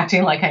kind of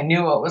acting like I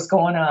knew what was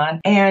going on.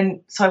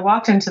 And so I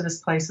walked into this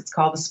place. It's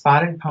called the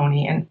Spotted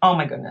Pony. And oh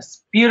my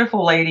goodness,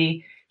 beautiful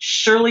lady,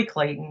 Shirley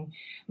Clayton.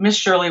 Miss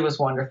Shirley was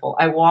wonderful.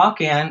 I walk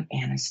in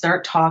and I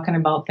start talking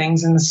about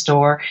things in the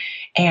store,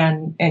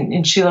 and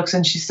she looks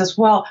and she says,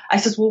 I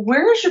says,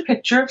 where is your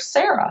picture of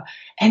Sarah?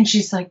 And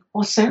she's like,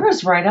 well,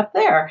 Sarah's right up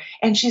there.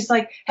 And she's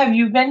like, have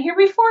you been here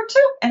before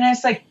too? And I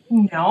was like,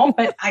 no,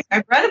 but I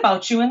read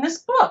about you in this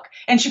book.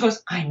 And she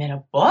goes, I'm in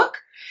a book?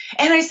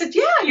 And I said,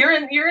 yeah,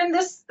 you're in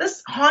this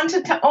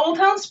haunted Old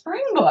Town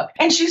Spring book.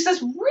 And she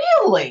says,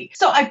 really?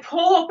 So I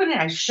pull open and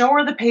I show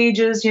her the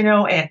pages,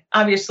 and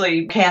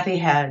obviously Kathy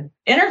had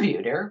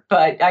interviewed her,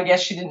 but I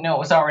guess she didn't know it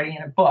was already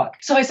in a book.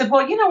 So I said,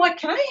 well, you know what?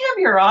 Can I have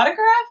your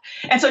autograph?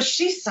 And so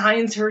she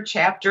signs her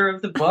chapter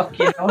of the book,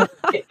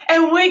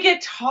 and we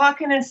get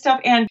talking and stuff.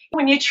 And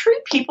when you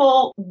treat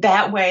people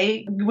that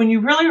way, when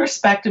you really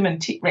respect them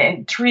and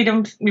treat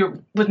them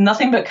with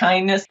nothing but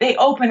kindness, they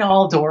open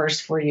all doors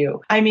for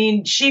you. I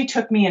mean, she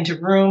took me into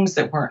rooms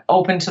that weren't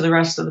open to the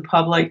rest of the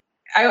public.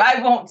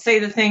 I won't say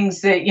the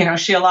things that,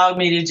 she allowed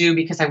me to do,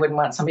 because I wouldn't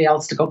want somebody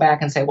else to go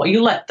back and say, well,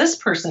 you let this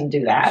person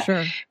do that.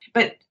 Sure.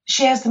 But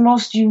she has the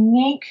most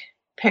unique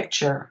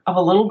picture of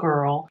a little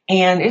girl,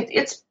 and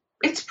it's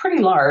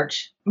pretty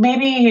large,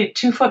 maybe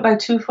 2 foot by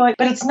 2 foot,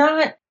 but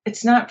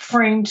it's not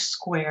framed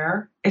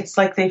square. It's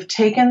like they've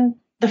taken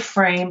the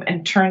frame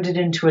and turned it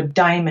into a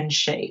diamond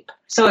shape.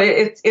 So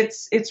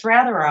it's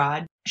rather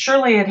odd.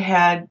 Shirley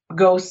had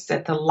ghosts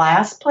at the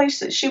last place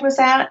that she was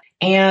at,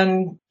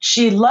 and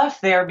she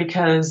left there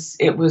because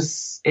it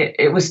was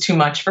too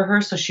much for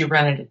her, so she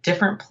rented a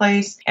different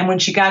place. And when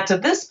she got to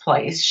this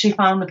place, she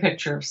found the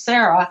picture of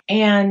Sarah,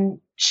 and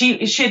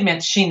she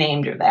admits she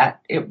named her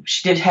that.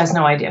 She has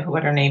no idea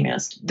what her name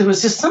is. There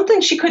was just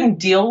something she couldn't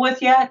deal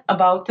with yet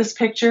about this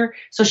picture,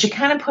 so she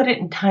kind of put it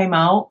in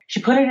timeout. She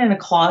put it in a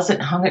closet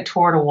and hung it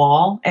toward a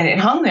wall, and it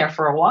hung there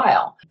for a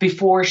while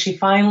before she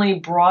finally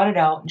brought it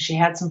out, and she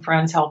had some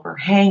friends help her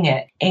hang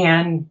it.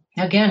 And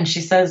again,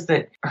 she says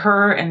that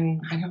her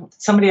and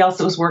somebody else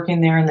that was working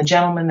there, and the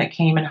gentleman that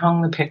came and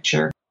hung the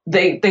picture,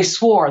 they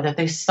swore that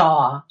they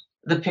saw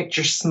the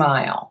picture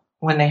smile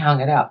when they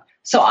hung it up.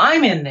 So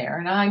I'm in there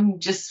and I'm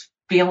just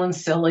feeling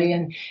silly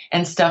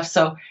and stuff.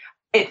 So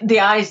the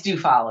eyes do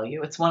follow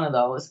you. It's one of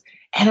those.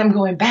 And I'm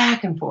going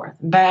back and forth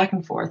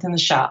in the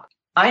shop.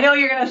 I know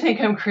you're going to think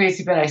I'm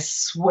crazy, but I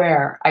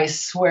swear,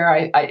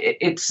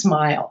 it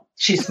smiled.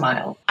 She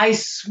smiled. I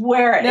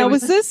swear. Now,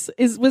 was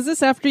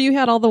this after you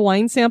had all the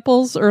wine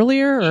samples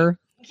earlier, or?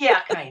 Yeah,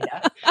 kind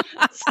of.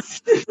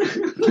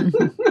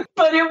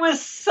 But it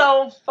was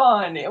so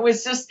fun. It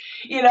was just,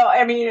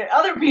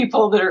 other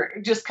people that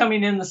are just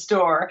coming in the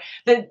store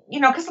that,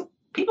 because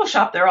people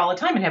shop there all the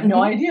time and have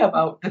no idea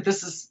about that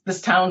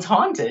this town's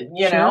haunted,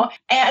 know?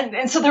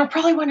 And so they're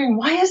probably wondering,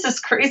 why is this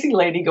crazy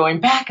lady going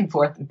back and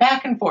forth and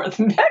back and forth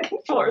and back and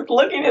forth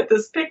looking at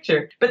this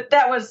picture? But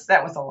that was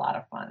a lot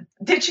of fun.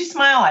 Did she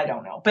smile? I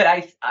don't know.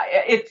 But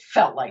it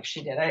felt like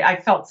she did. I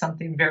felt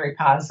something very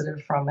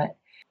positive from it.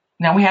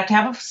 Now we have to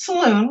have a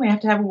saloon. We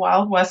have to have a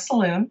Wild West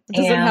saloon.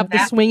 Does it have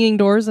the swinging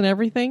doors and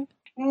everything?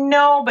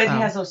 No, but it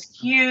has those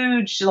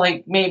huge,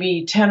 like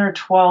maybe 10 or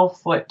 12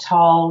 foot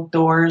tall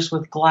doors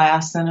with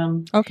glass in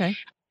them. Okay.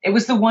 It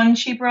was the One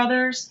Chi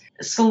Brothers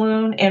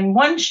Saloon, and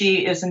One Chi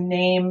is a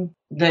name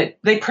that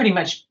they pretty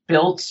much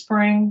built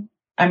Spring.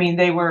 I mean,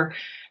 they were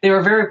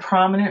a very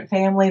prominent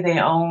family. They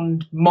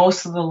owned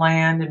most of the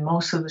land and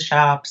most of the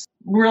shops.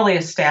 Really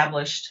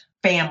established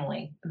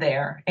family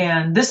there.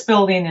 And this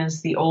building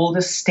is the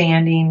oldest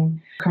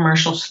standing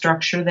commercial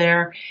structure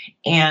there.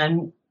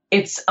 And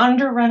it's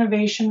under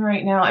renovation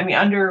right now. I mean,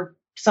 under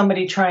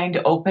somebody trying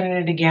to open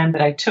it again,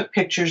 but I took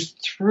pictures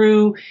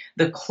through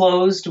the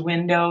closed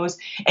windows.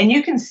 And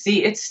you can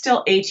see it's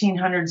still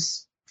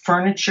 1800s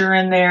furniture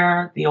in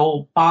there, the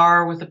old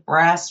bar with a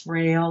brass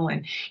rail.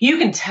 And you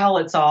can tell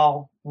it's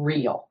all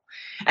real.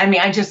 I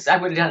mean, I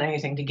would have done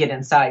anything to get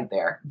inside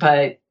there,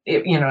 but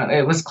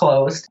it was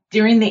closed.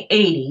 During the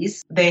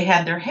 80s, they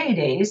had their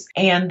heydays,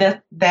 and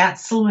that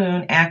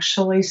saloon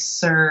actually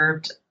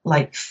served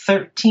like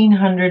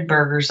 1,300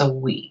 burgers a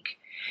week.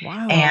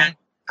 Wow. And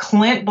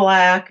Clint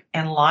Black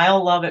and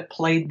Lyle Lovett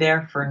played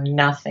there for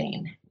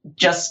nothing.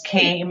 Just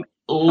came,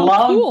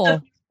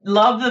 loved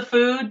the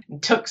food,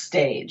 and took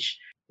stage.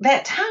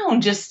 That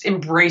town just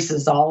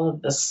embraces all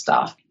of this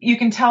stuff. You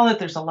can tell that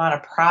there's a lot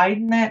of pride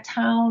in that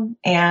town,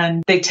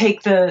 and they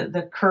take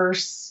the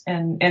curse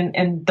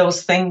and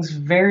those things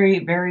very,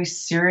 very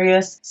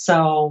serious.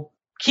 So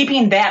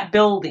keeping that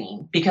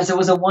building, because it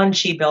was a One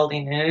Chi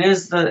building and it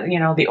is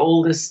the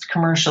oldest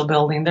commercial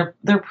building,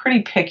 they're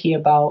pretty picky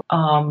about,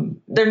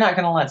 they're not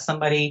going to let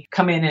somebody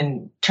come in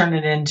and turn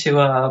it into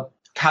a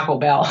Taco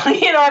Bell.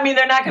 They're not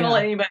going to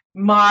let anybody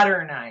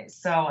modernize.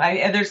 So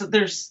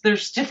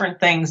there's different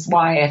things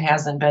why it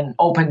hasn't been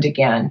opened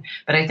again,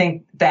 but I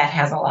think that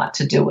has a lot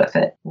to do with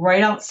it.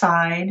 Right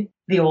outside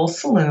the old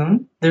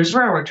saloon, there's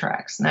railroad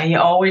tracks. Now you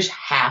always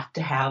have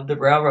to have the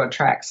railroad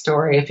track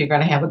story if you're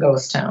going to have a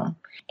ghost town.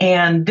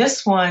 And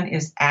this one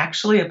is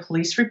actually a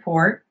police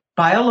report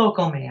by a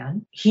local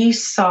man. He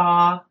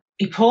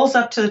pulls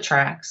up to the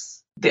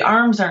tracks. The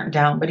arms aren't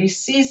down, but he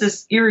sees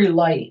this eerie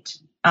light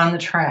on the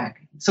track.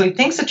 So he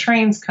thinks a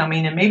train's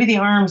coming and maybe the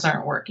arms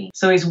aren't working.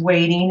 So he's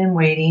waiting and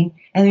waiting.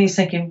 And he's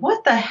thinking,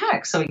 what the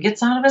heck? So he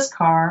gets out of his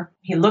car.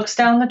 He looks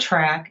down the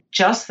track.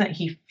 Just that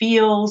he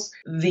feels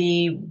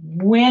the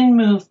wind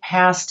move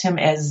past him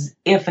as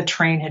if a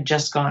train had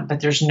just gone. But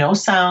there's no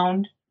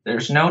sound.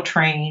 There's no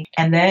train.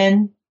 And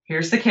then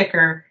here's the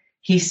kicker.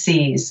 He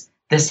sees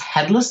this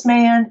headless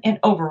man in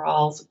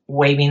overalls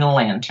waving a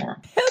lantern.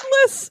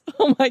 Headless?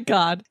 Oh my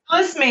God.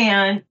 Headless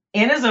man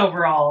in his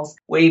overalls,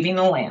 waving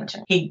a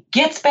lantern. He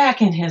gets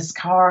back in his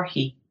car.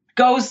 He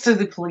goes to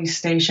the police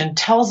station,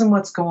 tells them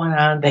what's going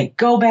on. They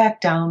go back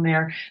down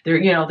there.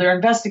 They're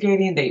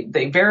investigating.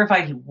 They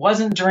verified he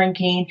wasn't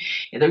drinking.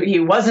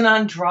 He wasn't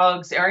on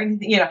drugs or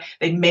anything.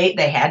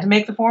 They had to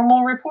make the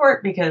formal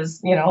report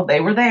because, they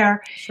were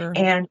there. Sure.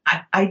 And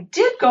I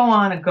did go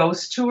on a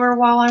ghost tour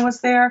while I was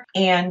there.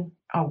 And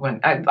I'm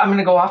going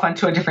to go off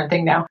onto a different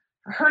thing now.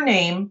 Her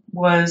name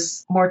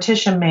was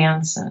Morticia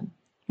Manson.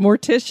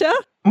 Morticia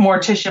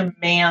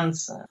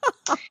Manson.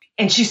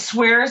 And she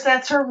swears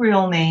that's her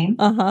real name.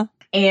 Uh-huh.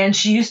 And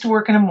she used to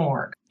work in a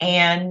morgue.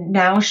 And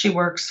now she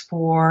works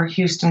for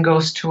Houston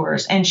Ghost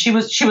Tours. And she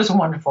was a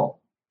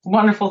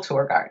wonderful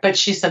tour guide. But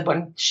she said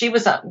when she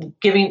was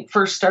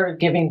first started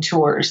giving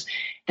tours,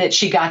 that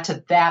she got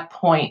to that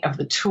point of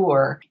the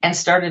tour and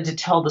started to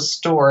tell the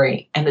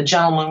story. And the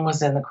gentleman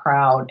was in the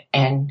crowd,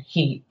 and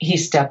he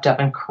stepped up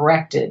and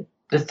corrected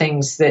the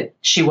things that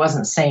she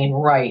wasn't saying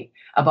right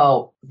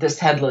about this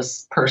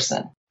headless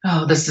person.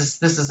 Oh, this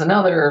is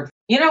another,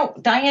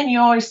 Diane, you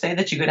always say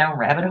that you go down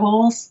rabbit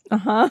holes.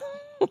 Uh-huh.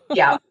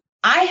 Yeah.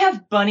 I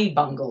have bunny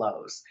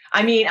bungalows.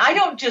 I mean, I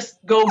don't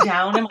just go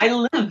down them.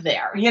 I live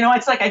there.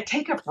 It's like I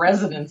take up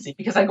residency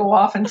because I go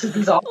off into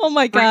these. Oh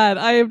my God.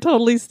 I am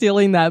totally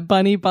stealing that.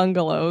 Bunny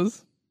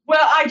bungalows. Well,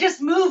 I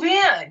just move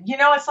in.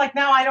 It's like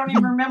now I don't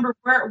even remember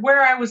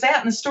where I was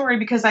at in the story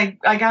because I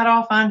got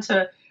off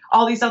onto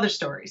all these other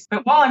stories.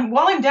 But while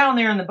I'm down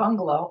there in the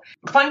bungalow,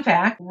 fun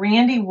fact,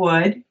 Randy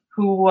Wood,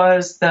 who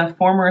was the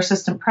former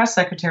assistant press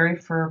secretary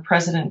for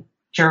President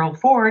Gerald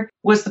Ford,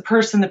 was the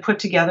person that put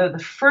together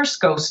the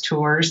first ghost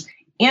tours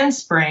in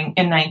Spring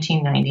in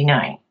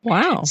 1999.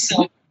 Wow.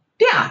 So,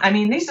 yeah,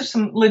 these are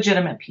some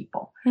legitimate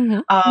people.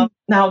 Mm-hmm.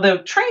 Now, the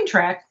train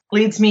track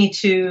leads me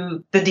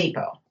to the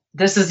depot.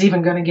 This is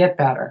even going to get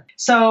better.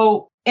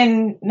 So,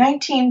 in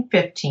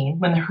 1915,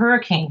 when the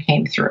hurricane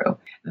came through,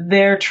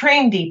 their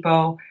train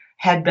depot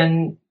had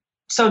been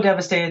so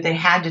devastated they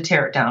had to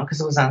tear it down because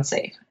it was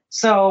unsafe.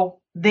 So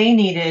they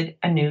needed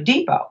a new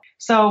depot.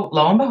 So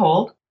lo and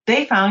behold,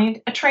 they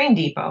found a train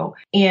depot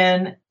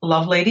in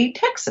Lovelady,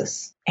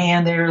 Texas.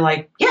 And they were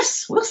like,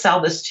 yes, we'll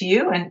sell this to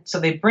you. And so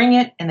they bring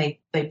it and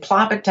they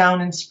plop it down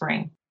in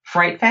Spring.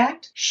 Fright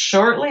fact,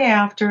 shortly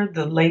after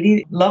the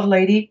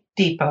Lovelady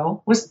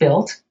Depot was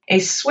built, a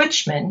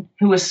switchman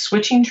who was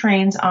switching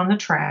trains on the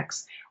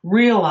tracks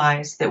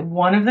realized that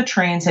one of the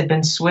trains had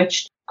been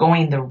switched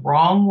going the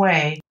wrong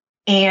way,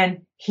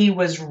 and he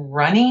was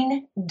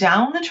running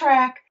down the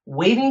track,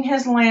 waving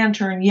his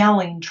lantern,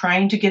 yelling,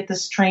 trying to get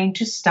this train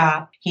to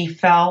stop. He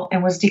fell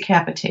and was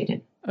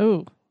decapitated.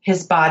 Oh.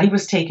 His body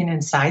was taken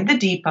inside the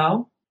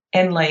depot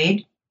and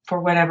laid for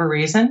whatever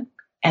reason.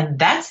 And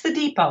that's the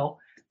depot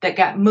that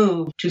got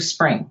moved to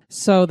Spring.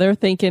 So they're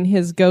thinking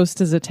his ghost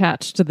is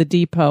attached to the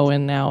depot,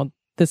 and now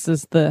this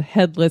is the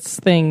headless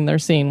thing they're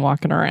seeing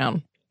walking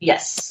around.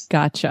 Yes.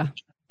 Gotcha.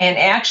 And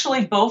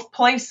actually, both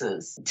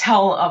places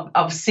tell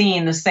of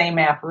seeing the same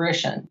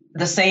apparition,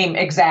 the same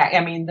exact,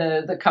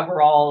 the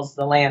coveralls,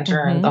 the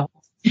lantern.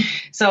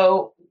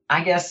 So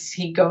I guess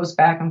he goes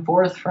back and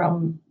forth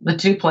from the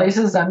two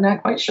places. I'm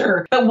not quite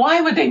sure. But why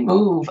would they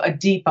move a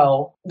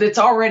depot that's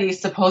already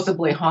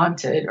supposedly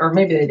haunted? Or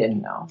maybe they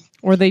didn't know.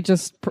 Or they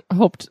just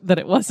hoped that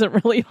it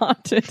wasn't really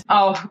haunted.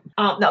 No,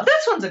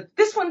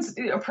 this one's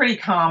a pretty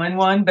common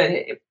one, but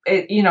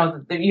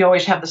you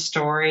always have the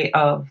story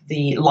of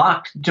the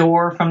locked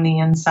door from the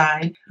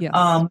inside. Yes.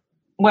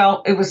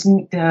 Well, it was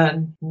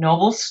the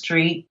Noble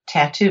Street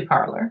Tattoo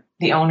Parlor.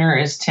 The owner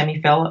is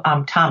Tommy.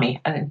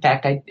 And in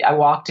fact, I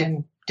walked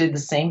in, did the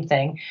same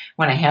thing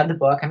when I had the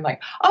book. I'm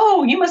like,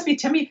 oh, you must be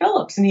Timmy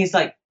Phillips. And he's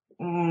like,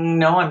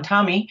 no, I'm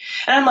Tommy.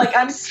 And I'm like,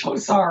 I'm so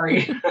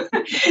sorry.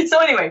 So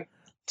anyway,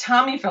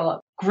 Tommy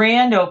Phillips,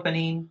 grand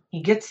opening.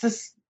 He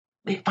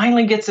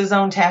finally gets his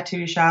own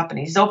tattoo shop, and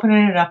he's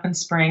opening it up in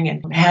Spring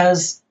and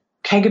has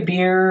keg of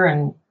beer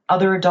and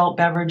other adult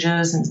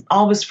beverages and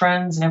all of his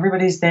friends, and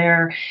everybody's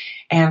there.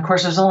 And of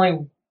course, there's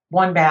only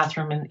one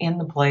bathroom in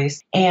the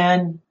place.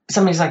 And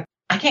somebody's like,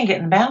 I can't get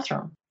in the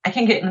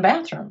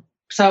bathroom.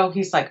 So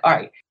he's like, all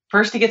right.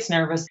 First he gets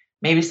nervous.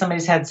 Maybe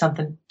somebody's had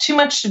something too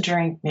much to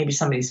drink. Maybe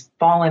somebody's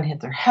fallen,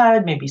 hit their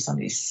head. Maybe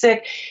somebody's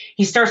sick.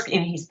 He starts,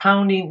 and he's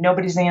pounding.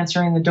 Nobody's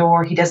answering the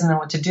door. He doesn't know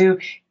what to do.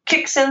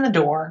 Kicks in the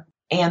door,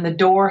 and the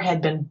door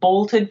had been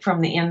bolted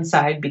from the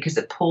inside because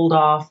it pulled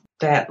off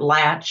that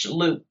latch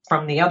loop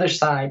from the other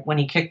side when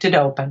he kicked it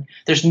open.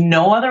 There's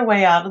no other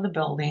way out of the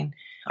building.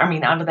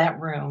 Out of that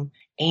room,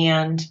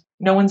 and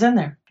no one's in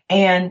there.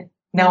 And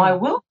now I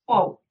will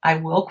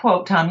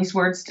quote Tommy's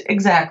words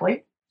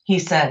exactly. He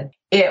said,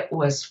 it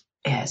was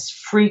as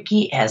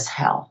freaky as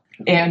hell.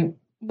 And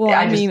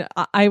well,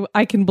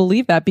 I can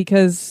believe that,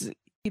 because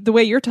the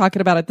way you're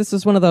talking about it, this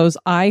is one of those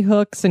eye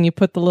hooks, and you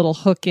put the little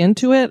hook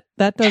into it.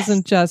 That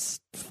doesn't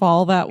just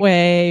fall that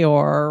way,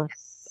 or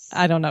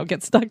I don't know,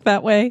 get stuck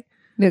that way.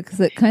 Yeah, because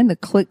it kind of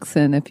clicks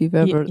in if you've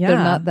ever, they're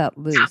not that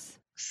loose.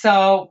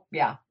 So,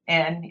 yeah.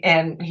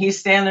 And he's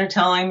standing there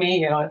telling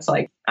me, it's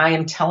like, I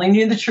am telling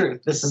you the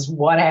truth. This is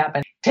what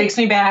happened. Takes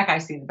me back. I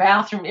see the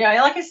bathroom.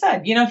 Yeah, like I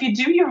said, if you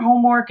do your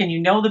homework and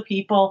you know the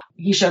people,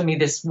 he showed me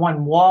this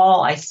one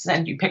wall. I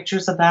sent you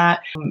pictures of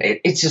that.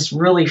 It's just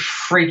really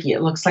freaky.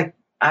 It looks like,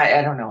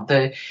 I don't know,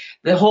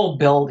 the whole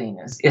building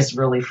is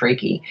really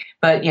freaky.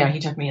 But, he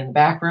took me in the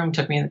back room,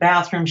 took me in the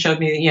bathroom, showed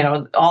me,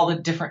 all the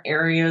different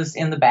areas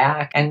in the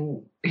back,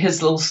 and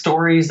his little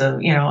stories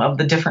of, of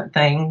the different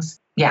things.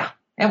 Yeah.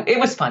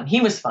 It was fun.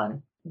 He was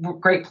fun.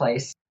 Great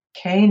place.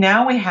 Okay,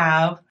 now we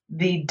have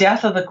the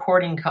death of the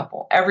courting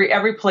couple.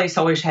 Every place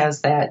always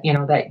has that,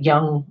 that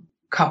young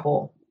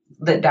couple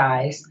that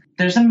dies.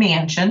 There's a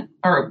mansion,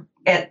 or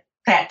at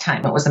that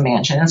time it was a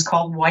mansion. It's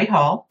called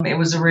Whitehall. It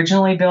was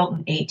originally built in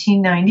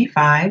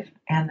 1895,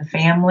 and the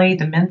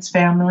Mintz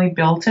family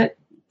built it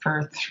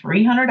for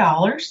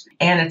 $300,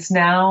 and it's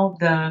now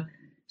the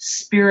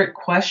Spirit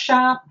Quest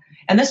Shop.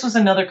 And this was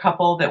another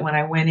couple that when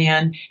I went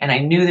in and I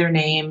knew their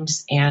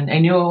names and I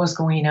knew what was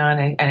going on,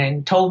 and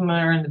I told them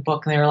they were in the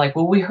book, and they were like,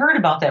 well, we heard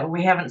about that, but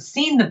we haven't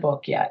seen the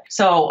book yet.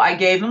 So I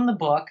gave them the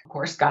book, of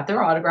course, got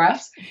their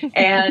autographs,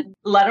 and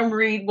let them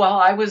read while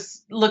I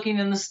was looking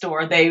in the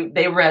store.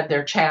 They read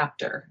their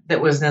chapter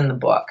that was in the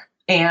book.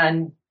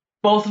 And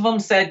both of them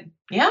said,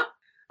 yeah,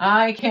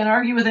 I can't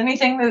argue with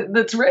anything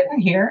that's written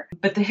here.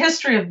 But the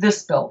history of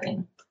this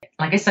building,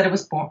 like I said, it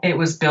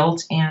was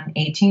built in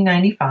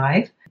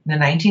 1895. In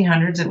the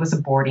 1900s, it was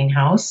a boarding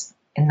house.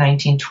 In the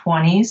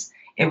 1920s,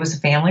 it was a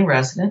family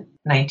residence.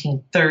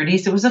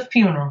 1930s, it was a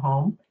funeral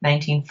home.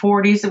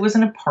 1940s, it was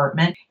an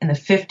apartment. In the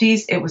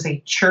 50s, it was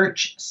a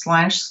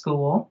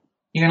church/school.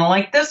 You're going to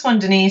like this one,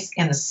 Denise.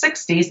 In the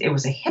 60s, it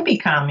was a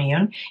hippie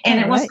commune,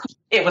 and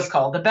it was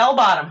called the Bell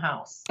Bottom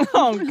House.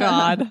 Oh,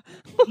 God.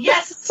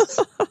 Yes.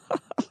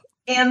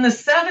 In the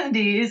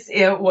 70s,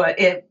 it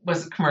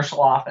was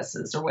commercial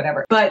offices or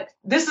whatever. But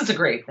this is a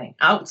great thing.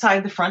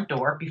 Outside the front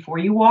door, before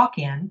you walk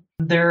in,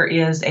 there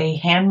is a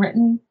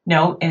handwritten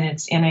note, and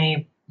it's in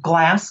a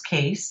glass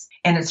case,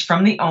 and it's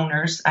from the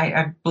owners.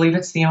 I believe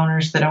it's the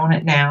owners that own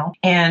it now.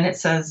 And it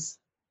says,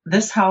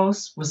 this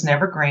house was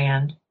never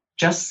grand,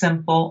 just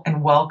simple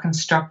and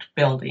well-constructed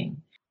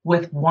building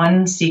with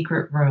one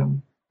secret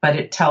room, but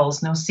it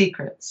tells no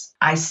secrets.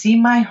 I see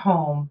my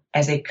home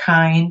as a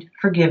kind,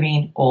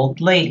 forgiving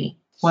old lady.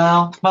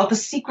 Well, about the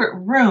secret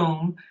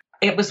room,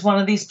 it was one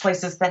of these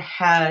places that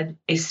had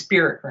a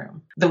spirit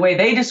room. The way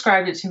they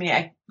described it to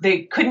me,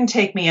 they couldn't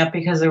take me up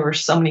because there were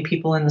so many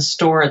people in the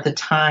store at the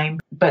time,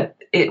 but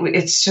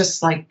it's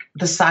just like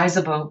the size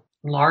of a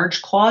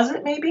large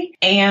closet maybe.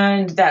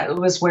 And that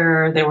was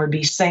where there would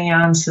be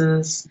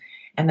seances,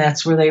 and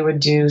that's where they would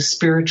do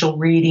spiritual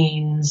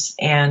readings,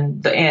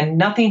 and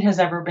nothing has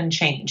ever been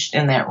changed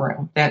in that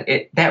room.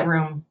 That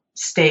room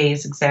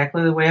stays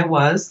exactly the way it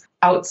was.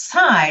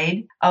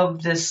 outside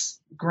of this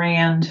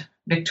grand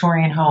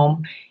Victorian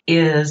home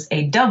is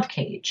a dove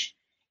cage.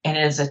 And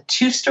it is a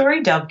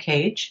 2-story dove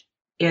cage.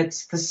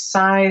 It's the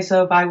size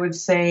of, I would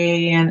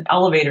say, an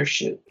elevator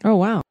chute. Oh,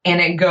 wow.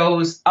 And it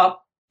goes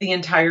up the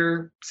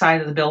entire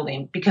side of the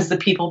building because the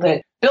people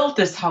that built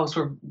this house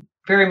were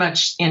very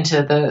much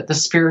into the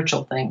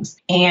spiritual things.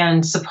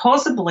 And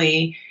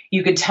supposedly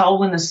you could tell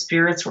when the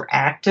spirits were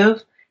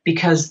active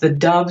because the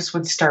doves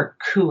would start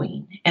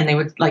cooing and they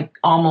would like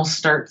almost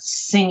start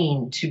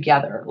singing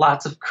together,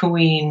 lots of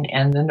cooing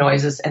and the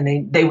noises.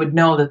 And they would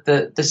know that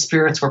the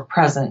spirits were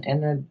present.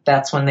 And then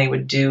that's when they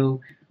would do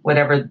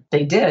whatever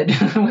they did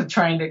with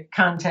trying to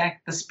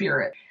contact the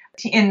spirit.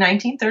 In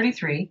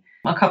 1933,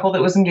 a couple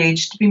that was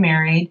engaged to be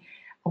married,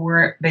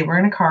 they were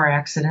in a car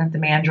accident. The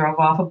man drove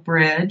off a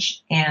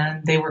bridge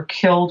and they were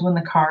killed when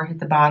the car hit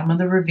the bottom of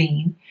the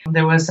ravine.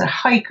 There was a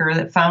hiker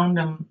that found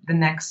them the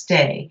next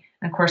day.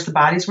 And of course, the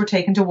bodies were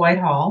taken to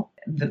Whitehall,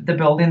 the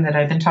building that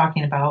I've been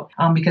talking about,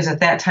 because at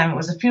that time it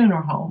was a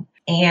funeral home.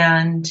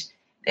 And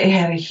it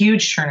had a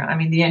huge turnout. I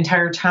mean, the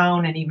entire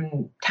town and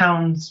even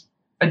towns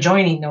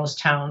adjoining those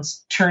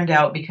towns turned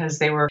out because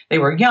they were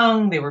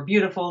young, they were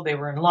beautiful, they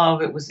were in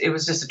love. It was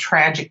just a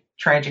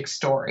tragic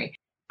story.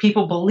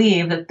 People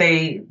believe that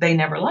they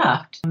never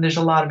left. There's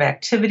a lot of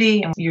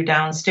activity, and you're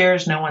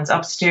downstairs, no one's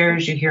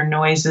upstairs. You hear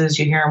noises,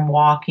 you hear them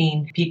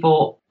walking.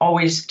 People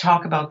always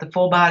talk about the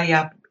full body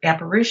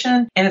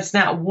apparition, and it's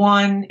not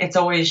one. It's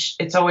always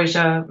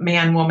a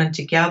man, woman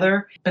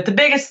together. But the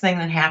biggest thing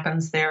that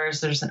happens there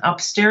is there's an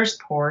upstairs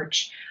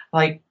porch,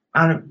 like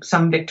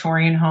some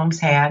Victorian homes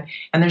had,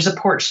 and there's a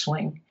porch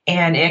swing,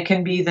 and it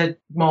can be the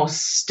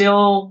most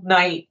still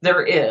night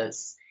there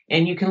is.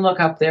 And you can look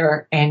up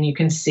there and you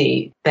can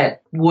see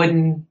that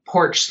wooden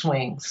porch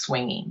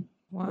swinging.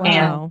 Wow.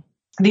 And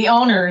the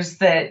owners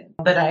that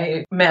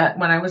I met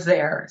when I was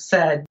there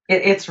said,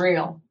 it's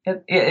real.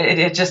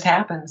 It just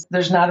happens.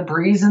 There's not a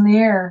breeze in the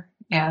air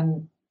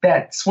and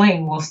that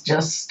swing will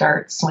just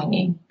start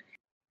swinging.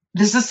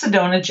 This is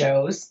Sedona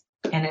Joe's,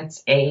 and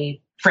it's a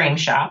frame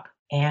shop.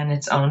 And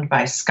it's owned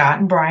by Scott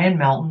and Brian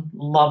Melton.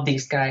 Love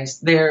these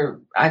guys.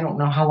 I don't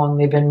know how long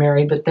they've been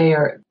married, but they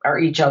are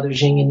each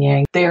other's yin and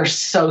yang. They are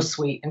so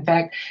sweet. In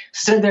fact,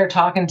 stood there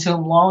talking to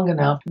them long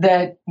enough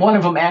that one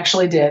of them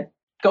actually did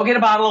go get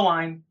a bottle of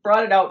wine,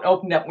 brought it out,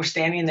 opened it. We're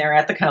standing there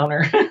at the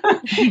counter,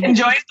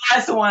 enjoying a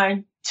glass of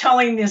wine,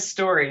 telling these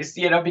stories,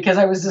 because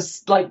I was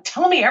just like,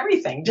 tell me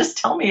everything. Just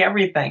tell me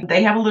everything.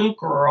 They have a little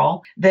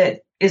girl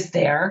that is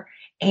there.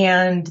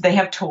 And they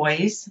have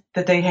toys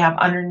that they have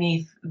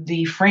underneath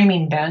the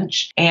framing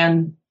bench,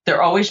 and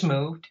they're always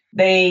moved.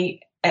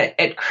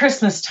 At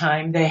Christmas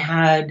time, they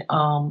had,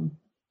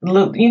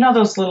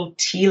 those little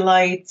tea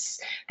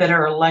lights that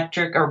are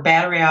electric or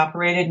battery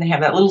operated, and they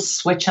have that little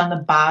switch on the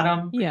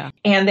bottom. Yeah.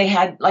 And they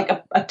had like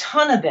a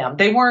ton of them.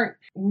 They weren't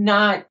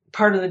not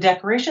part of the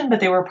decoration,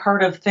 but they were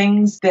part of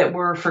things that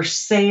were for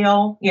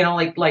sale,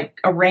 like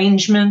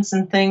arrangements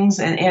and things,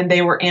 and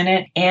they were in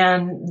it.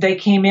 And they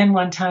came in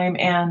one time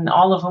and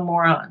all of them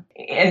were on.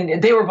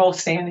 And they were both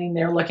standing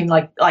there looking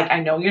like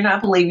I know you're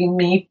not believing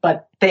me,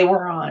 but they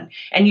were on.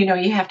 And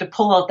you have to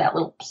pull out that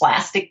little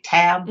plastic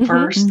tab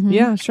first. Mm-hmm.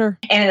 Yeah, sure.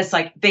 And it's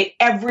like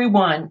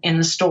everyone in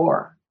the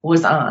store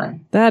was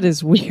on. That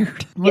is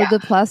weird. Were the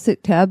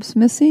plastic tabs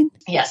missing?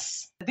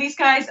 Yes. These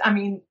guys,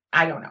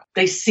 I don't know.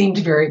 They seemed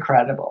very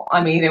credible.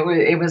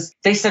 It was,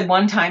 they said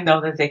one time though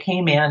that they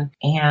came in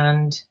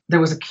and there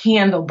was a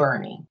candle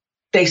burning.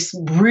 They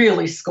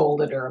really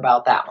scolded her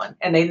about that one.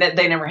 And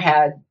they never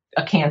had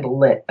a candle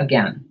lit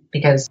again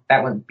because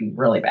that would be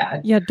really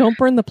bad. Yeah. Don't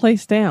burn the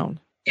place down.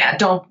 Yeah.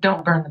 Don't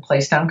burn the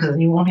place down because then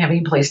you won't have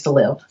any place to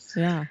live.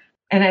 Yeah.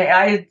 And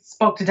I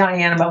spoke to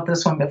Diane about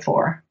this one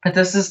before, but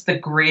this is the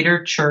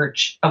Greater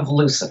Church of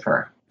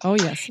Lucifer. Oh,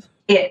 yes.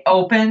 It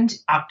opened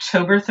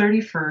October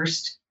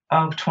 31st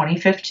of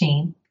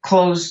 2015,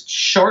 closed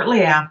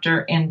shortly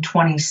after in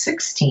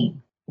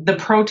 2016. The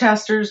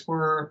protesters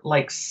were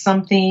like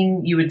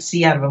something you would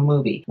see out of a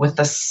movie with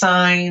the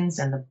signs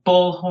and the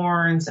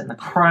bullhorns and the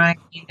crying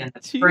and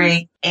the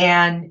spray.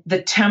 And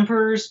the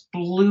tempers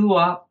blew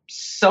up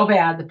so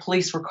bad the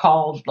police were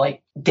called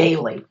like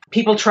daily.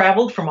 People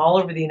traveled from all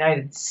over the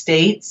United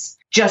States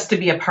just to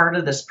be a part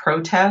of this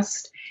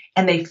protest.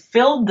 And they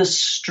filled the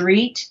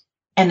street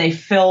and they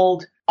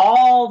filled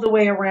all the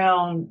way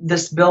around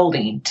this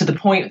building to the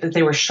point that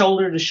they were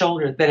shoulder to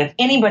shoulder, that if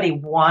anybody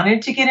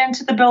wanted to get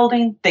into the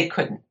building, they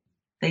couldn't.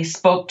 They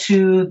spoke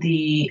to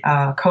the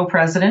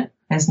co-president.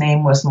 His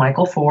name was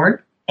Michael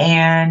Ford.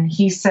 And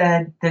he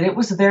said that it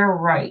was their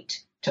right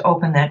to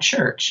open that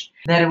church,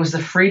 that it was the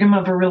freedom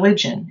of a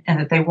religion,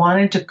 and that they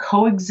wanted to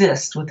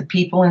coexist with the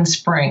people in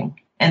Spring,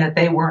 and that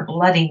they weren't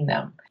letting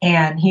them.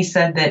 And he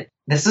said that,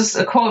 this is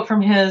a quote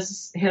from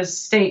his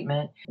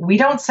statement, "We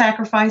don't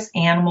sacrifice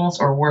animals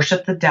or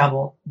worship the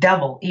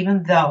devil,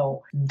 even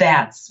though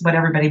that's what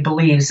everybody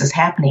believes is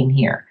happening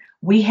here.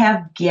 We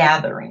have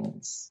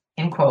gatherings,"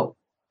 end quote,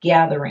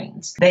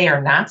 gatherings. They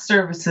are not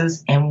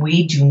services, and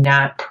we do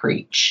not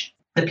preach.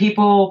 The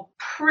people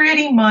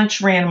pretty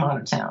much ran them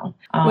out of town.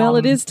 Well,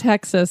 it is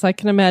Texas. I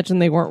can imagine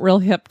they weren't real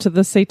hip to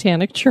the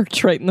Satanic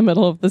Church right in the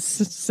middle of the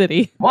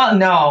city. Well,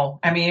 no.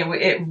 I mean,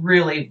 it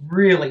really,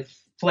 really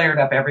flared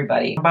up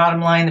everybody. Bottom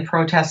line, the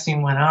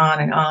protesting went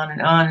on and on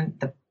and on.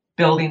 The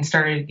building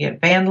started to get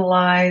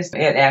vandalized.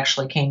 It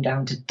actually came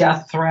down to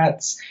death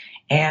threats.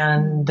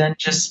 And then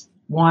just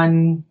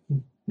one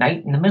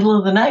night, in the middle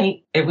of the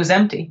night, it was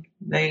empty.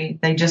 They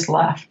just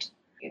left.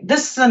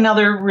 This is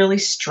another really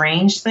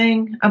strange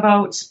thing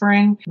about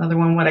spring. Another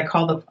one, what I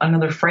call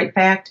another fright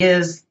fact,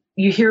 is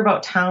you hear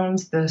about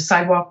towns, the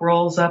sidewalk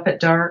rolls up at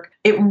dark.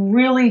 It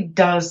really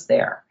does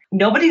there.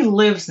 Nobody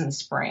lives in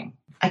spring.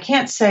 I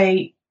can't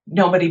say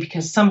nobody,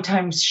 because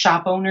sometimes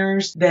shop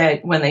owners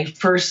that when they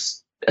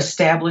first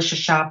establish a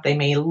shop, they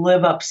may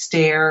live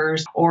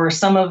upstairs, or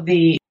some of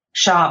the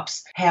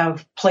shops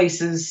have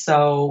places,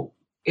 so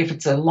if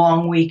it's a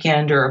long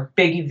weekend or a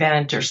big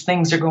event or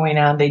things are going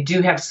on, they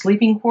do have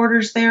sleeping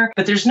quarters there,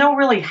 but there's no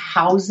really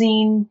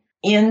housing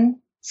in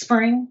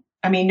spring.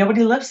 I mean,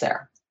 nobody lives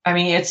there. I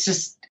mean, it's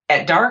just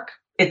at dark,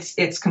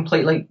 it's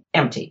completely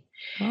empty.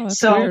 Oh, that's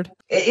so weird.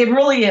 It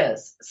really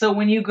is. So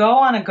when you go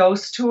on a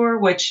ghost tour,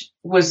 which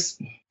was,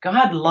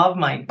 God love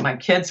my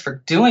kids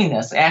for doing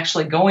this,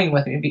 actually going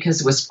with me,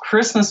 because it was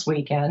Christmas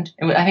weekend.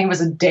 I think it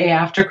was a day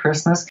after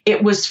Christmas.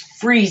 It was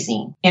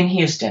freezing in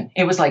Houston.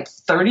 It was like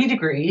 30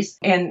 degrees.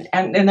 And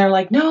they're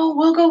like, no,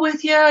 we'll go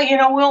with you.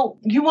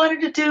 You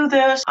wanted to do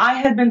this. I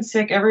had been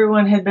sick.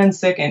 Everyone had been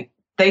sick. And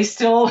they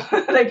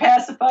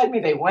pacified me.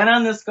 They went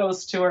on this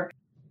ghost tour.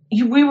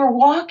 We were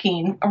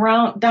walking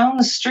around down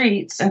the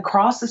streets and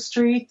across the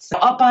streets,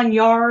 up on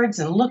yards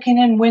and looking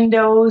in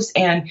windows,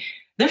 and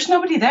there's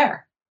nobody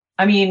there.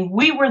 I mean,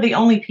 we were the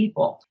only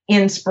people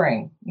in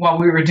spring while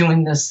we were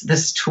doing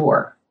this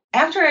tour.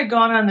 After I'd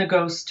gone on the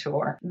ghost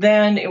tour,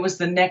 then it was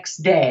the next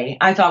day.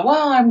 I thought,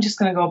 well, I'm just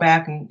going to go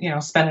back and,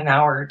 spend an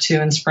hour or two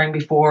in spring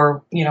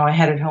before, I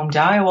headed home to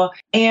Iowa.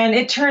 And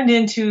it turned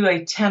into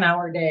a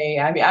 10-hour day.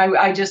 I mean,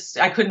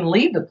 I couldn't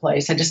leave the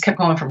place. I just kept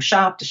going from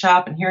shop to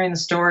shop and hearing the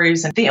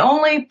stories. And the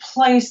only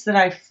place that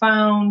I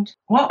found,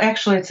 well,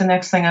 actually, it's the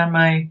next thing on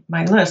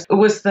my list. It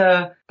was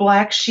the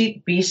Black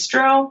Sheep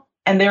Bistro.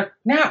 And they're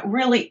not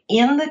really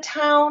in the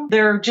town.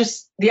 They're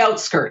just the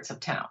outskirts of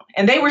town.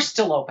 And they were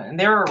still open. And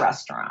they're a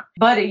restaurant.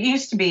 But it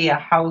used to be a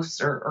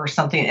house or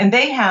something. And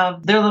they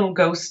have their little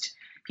ghost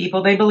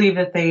people. They believe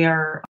that they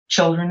are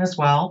children as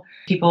well.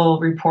 People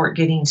report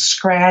getting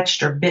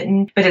scratched or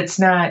bitten. But it's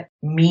not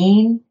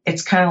mean.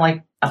 It's kind of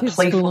like a Kids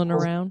playful. fooling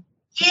around.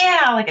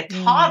 Yeah, like a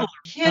toddler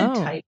kid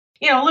type.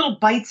 Little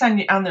bites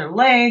on their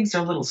legs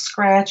or little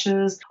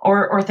scratches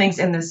or things.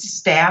 And the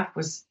staff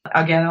was,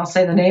 again, I'll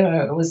say the name of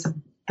it. It was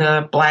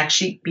the Black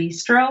Sheep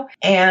Bistro,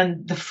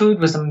 and the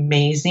food was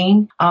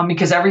amazing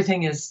because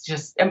everything is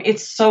just,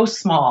 it's so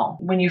small.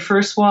 When you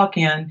first walk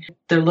in,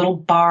 their little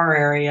bar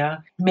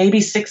area, maybe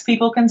 6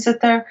 people can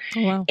sit there.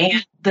 Oh, wow.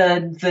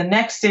 And the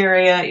next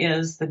area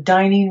is the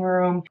dining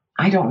room.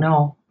 I don't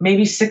know,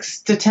 maybe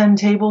 6 to 10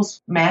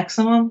 tables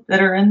maximum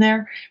that are in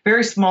there.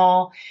 Very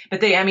small,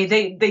 but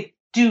they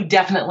do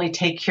definitely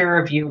take care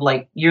of you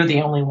like you're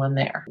the only one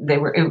there.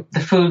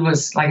 The food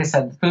was, like I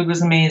said, the food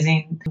was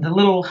amazing. The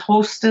little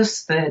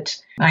hostess that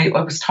I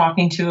was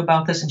talking to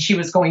about this, and she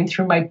was going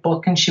through my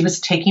book and she was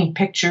taking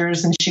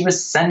pictures and she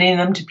was sending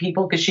them to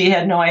people because she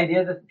had no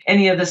idea that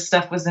any of this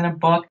stuff was in a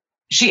book.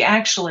 She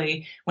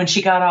actually, when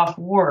she got off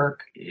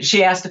work,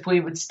 she asked if we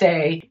would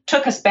stay,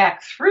 took us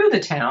back through the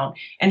town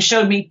and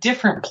showed me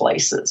different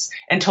places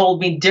and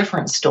told me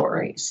different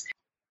stories.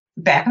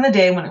 Back in the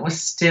day when it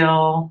was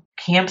still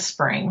Camp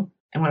Spring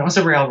and when it was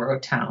a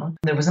railroad town,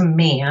 there was a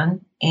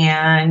man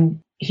and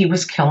he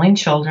was killing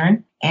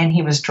children and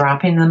he was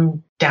dropping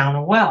them down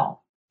a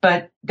well.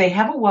 But they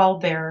have a well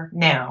there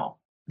now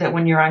that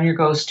when you're on your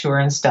ghost tour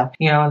and stuff,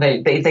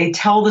 they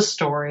tell the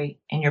story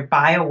and you're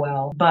by a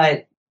well,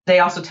 but they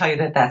also tell you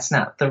that that's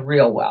not the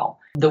real well.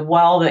 The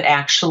well that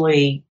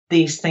actually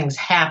these things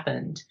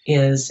happened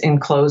is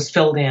enclosed,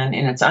 filled in,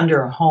 and it's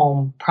under a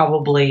home,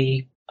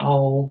 probably 2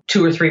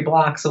 or 3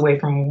 blocks away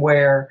from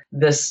where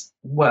this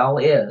well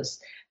is.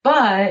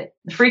 But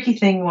the freaky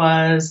thing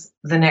was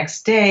the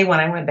next day when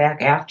I went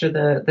back after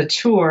the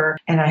tour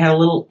and I had a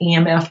little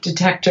EMF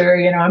detector,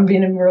 I'm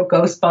being a real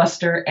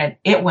Ghostbuster, and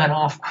it went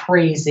off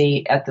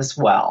crazy at this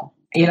well.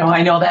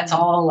 I know that's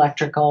all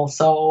electrical,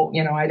 so,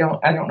 I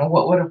don't know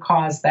what would have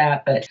caused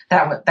that, but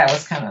that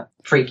was kind of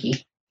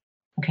freaky.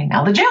 Okay,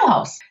 now the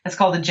jailhouse. It's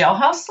called the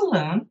Jailhouse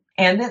Saloon.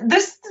 And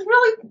this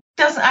really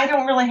I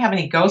don't really have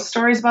any ghost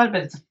stories about it,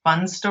 but it's a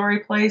fun story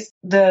place.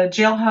 The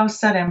jailhouse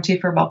sat empty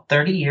for about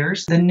 30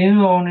 years. The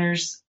new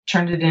owners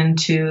turned it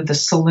into the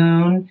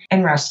saloon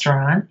and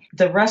restaurant.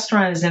 The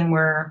restaurant is in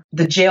where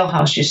the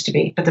jailhouse used to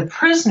be, but the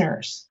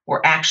prisoners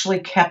were actually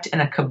kept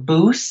in a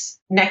caboose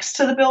next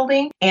to the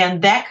building,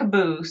 and that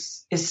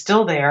caboose is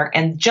still there,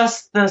 and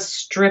just the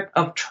strip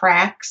of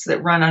tracks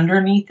that run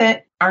underneath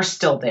it are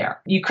still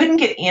there. You couldn't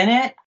get in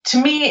it. To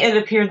me, it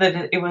appeared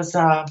that it was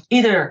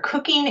either a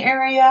cooking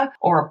area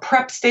or a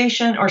prep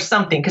station or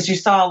something, because you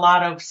saw a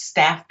lot of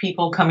staff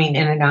people coming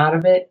in and out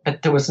of it,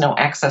 but there was no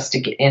access to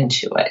get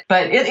into it.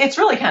 But it's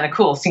really kind of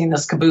cool seeing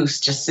this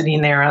caboose just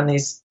sitting there on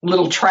these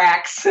little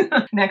tracks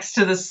next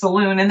to the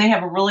saloon. And they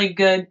have a really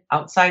good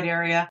outside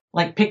area,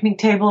 like picnic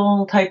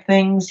table type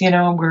things,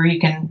 where you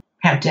can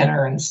have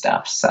dinner and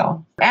stuff.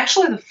 So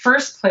actually the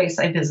first place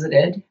I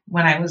visited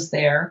when I was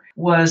there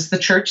was the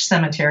church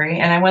cemetery.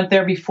 And I went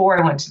there before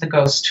I went to the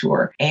ghost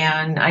tour.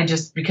 And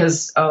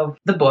because of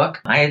the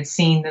book, I had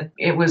seen that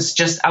it was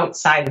just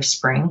outside of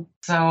Spring.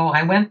 So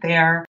I went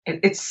there.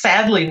 It's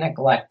sadly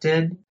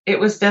neglected. It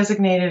was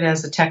designated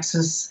as a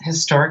Texas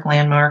Historic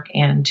Landmark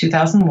in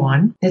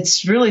 2001.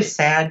 It's really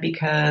sad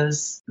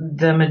because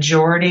the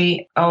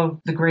majority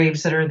of the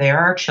graves that are there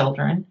are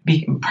children,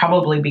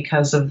 probably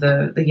because of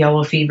the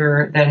yellow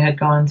fever that had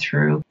gone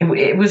through.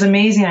 It was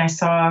amazing. I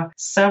saw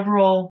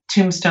several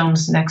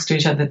tombstones next to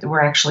each other that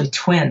were actually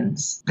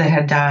twins that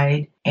had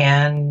died.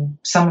 And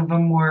some of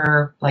them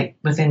were like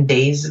within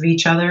days of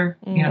each other.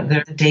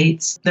 They're the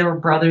dates. There were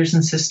brothers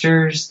and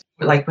sisters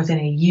like within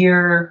a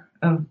year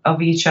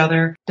of each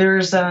other.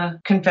 There's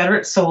a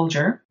Confederate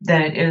soldier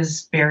that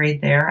is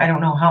buried there. I don't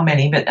know how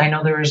many, but I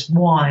know there is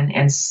one.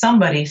 And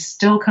somebody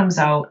still comes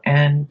out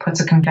and puts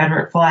a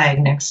Confederate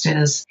flag next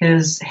to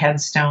his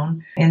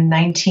headstone. In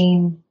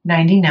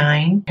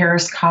 1999,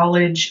 Harris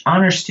College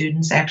honor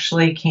students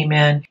actually came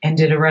in and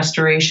did a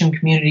restoration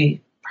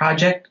community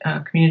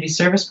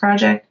service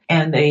project,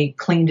 and they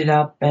cleaned it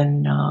up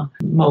and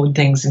mowed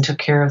things and took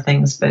care of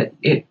things, but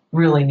it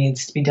really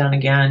needs to be done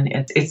again.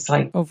 It's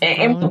like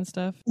overgrown and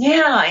stuff.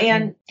 Yeah,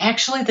 and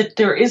actually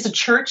there is a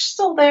church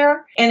still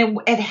there, and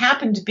it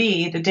happened to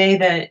be the day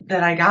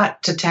that I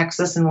got to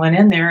Texas and went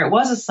in there. It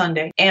was a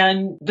Sunday,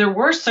 and there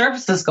were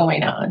services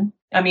going on.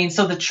 I mean,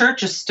 so the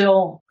church is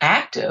still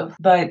active,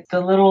 but the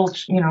little,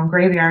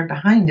 graveyard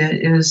behind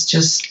it is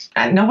just,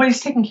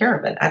 nobody's taking care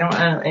of it.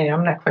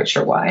 I'm not quite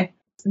sure why.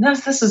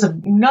 This is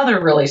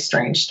another really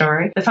strange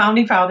story. The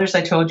founding fathers, I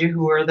told you,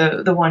 who were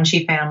the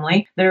Wunschie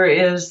family. There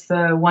is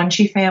the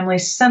Wunschie family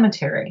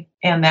cemetery,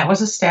 and that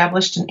was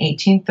established in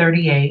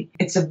 1838.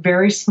 It's a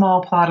very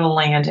small plot of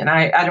land, and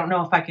I don't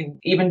know if I can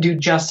even do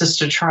justice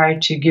to try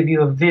to give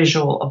you a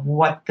visual of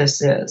what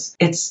this is.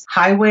 It's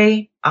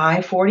Highway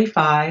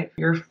I-45,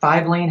 your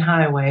 5-lane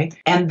highway.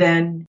 And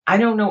then, I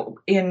don't know,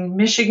 in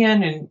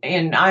Michigan and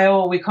in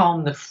Iowa, we call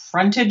them the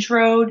frontage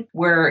road,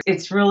 where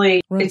it's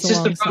really, it's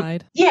just the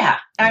road. Yeah.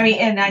 I mean,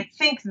 and I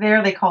think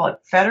there they call it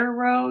Fetter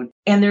Road.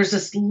 And there's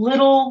this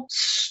little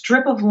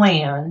strip of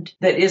land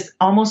that is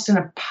almost in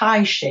a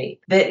pie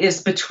shape that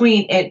is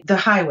between the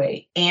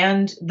highway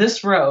and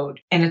this road,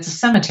 and it's a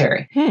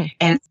cemetery.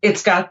 And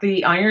it's got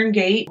the iron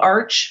gate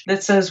arch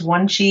that says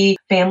Wunschie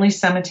Family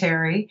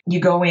Cemetery. You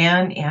go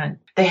in and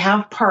they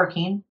have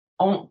parking.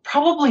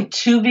 Probably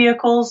 2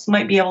 vehicles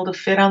might be able to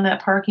fit on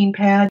that parking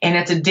pad. And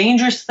it's a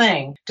dangerous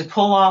thing to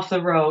pull off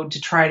the road to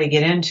try to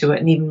get into it.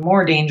 And even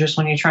more dangerous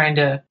when you're trying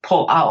to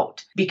pull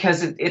out,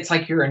 because it's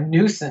like you're a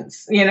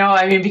nuisance,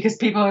 because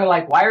people are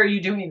like, why are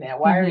you doing that?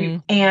 Why are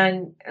you?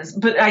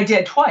 But I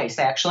did twice,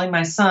 actually.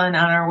 My son,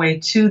 on our way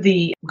to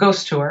the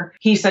ghost tour,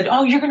 he said,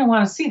 oh, you're going to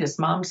want to see this,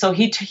 Mom. So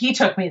he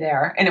took me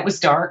there, and it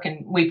was dark,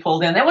 and we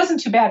pulled in. That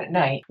wasn't too bad at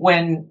night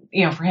when,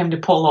 for him to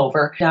pull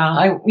over.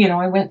 I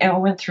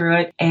went through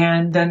it.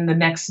 And then the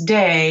next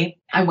day,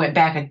 I went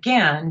back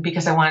again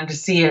because I wanted to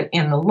see it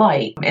in the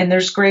light. And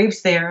there's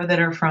graves there that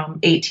are from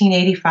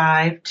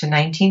 1885 to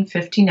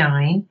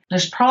 1959.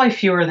 There's probably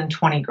fewer than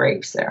 20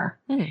 graves there.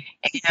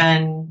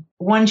 And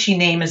Wunschie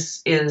name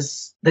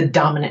is the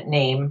dominant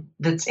name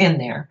that's in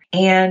there.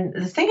 And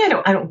the thing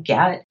I don't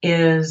get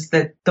is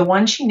that the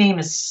Wunschie name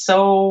is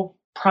so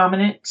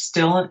prominent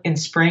still in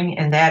Spring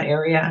in that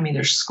area. I mean,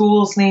 there's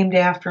schools named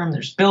after them,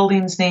 there's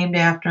buildings named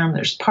after them,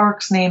 there's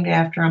parks named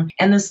after them,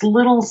 and this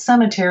little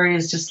cemetery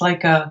is just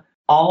like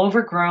all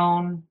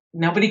overgrown.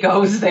 Nobody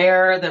goes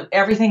there.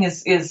 Everything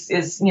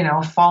is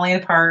falling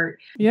apart.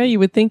 Yeah, you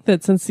would think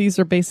that since these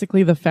are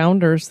basically the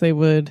founders, they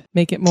would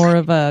make it more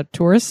of a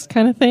tourist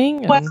kind of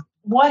thing.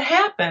 What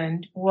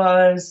happened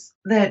was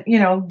that,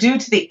 due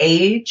to the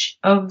age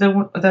of the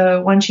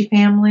Wunschie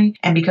family,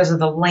 and because of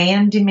the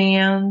land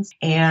demands,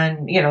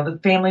 and, the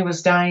family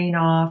was dying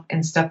off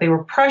and stuff, they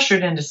were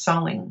pressured into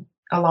selling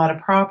a lot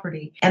of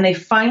property. And they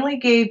finally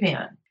gave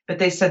in. But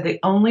they said the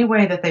only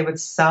way that they would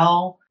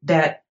sell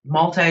that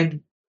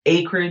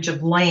multi-acreage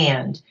of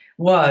land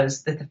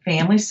was that the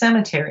family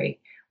cemetery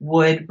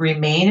would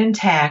remain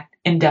intact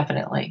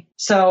indefinitely.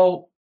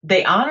 So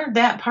they honored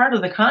that part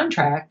of the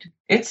contract.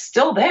 It's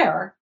still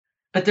there,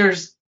 but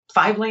there's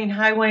 5-lane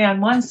highway on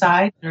one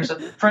side, there's a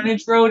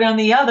frontage road on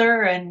the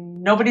other,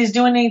 and nobody's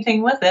doing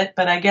anything with it,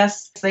 but I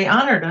guess they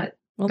honored it.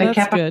 Well, They that's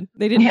kept- good.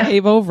 They didn't Yeah.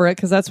 pave over it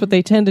because that's what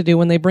they tend to do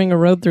when they bring a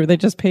road through. They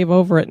just pave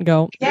over it and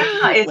go. Yeah,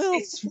 well."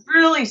 it's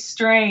really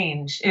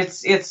strange.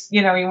 It's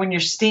when you're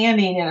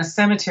standing in a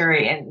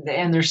cemetery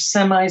and there's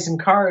semis and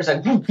cars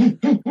like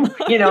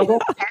go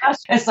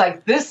past. It's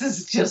like, this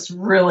is just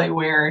really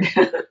weird.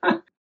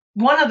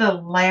 One of the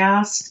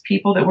last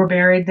people that were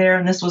buried there,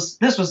 and this was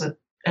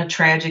a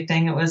tragic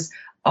thing. It was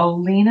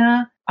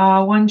Olena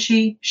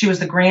Wunschie. She was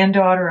the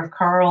granddaughter of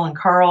Carl, and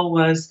Carl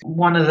was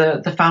one of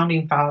the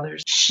founding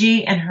fathers.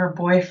 She and her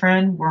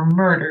boyfriend were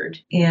murdered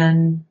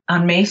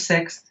on May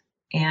 6th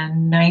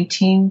in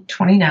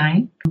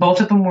 1929. Both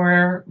of them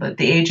were at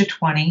the age of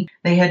 20.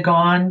 They had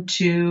gone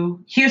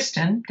to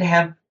Houston to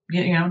have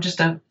just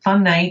a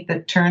fun night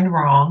that turned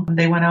wrong.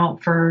 They went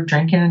out for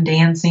drinking and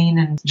dancing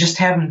and just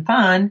having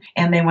fun,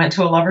 and they went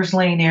to a Lover's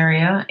Lane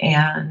area,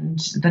 and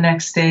the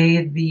next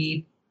day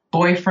the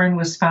boyfriend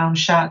was found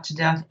shot to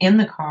death in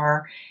the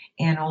car,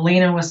 and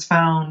Olena was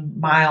found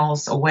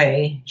miles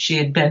away. She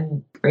had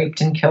been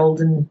raped and killed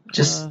and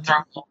just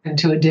thrown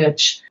into a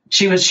ditch.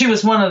 She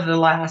was one of the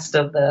last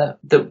of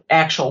the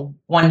actual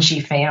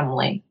Wunschie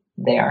family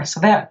there.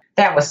 So that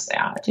was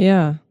sad.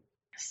 Yeah.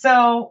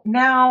 So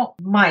now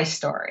my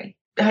story.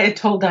 I had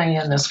told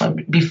Diane this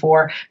one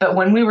before, but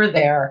when we were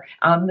there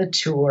on the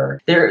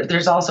tour,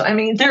 there's also,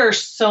 there are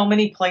so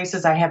many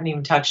places I haven't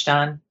even touched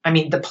on.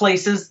 The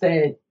places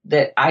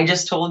that I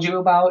just told you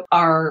about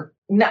are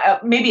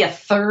maybe a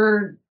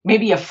third,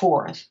 maybe a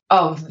fourth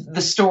of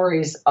the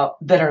stories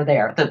that are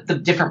there, the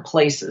different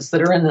places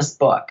that are in this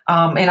book.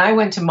 And I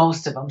went to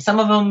most of them. Some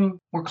of them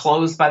were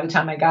closed by the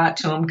time I got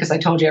to them because I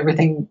told you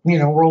everything,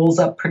 rolls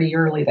up pretty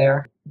early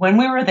there. When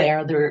we were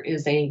there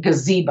is a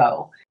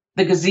gazebo.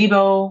 The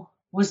gazebo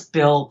was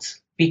built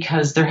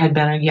because there had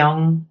been a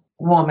young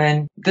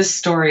woman. This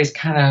story is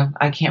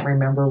I can't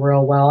remember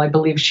real well. I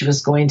believe she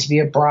was going to be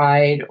a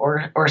bride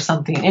or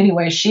something.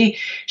 Anyway, she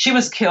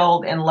was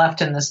killed and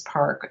left in this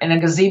park, and a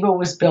gazebo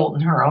was built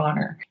in her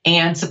honor.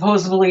 And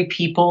supposedly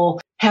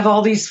people have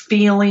all these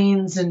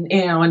feelings and,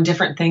 and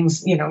different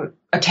things,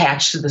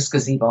 attached to this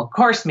gazebo. Of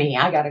course,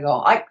 I got to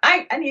go.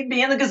 I need to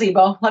be in the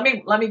gazebo.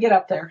 Let me get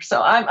up there.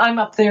 So I'm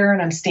up there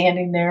and I'm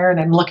standing there and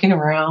I'm looking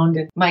around,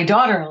 and my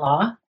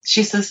daughter-in-law,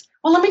 she says,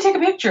 well, let me take a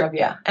picture of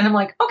you. And I'm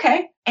like,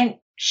 okay. And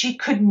she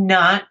could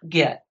not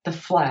get the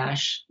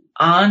flash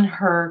on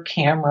her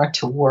camera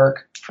to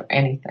work for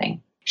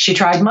anything. She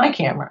tried my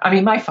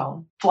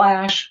phone.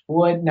 Flash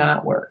would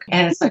not work.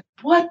 And it's like,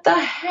 what the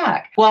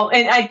heck? Well,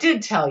 and I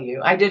did show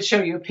you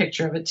a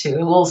picture of it too. A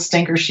little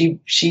stinker.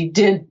 She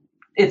did.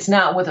 It's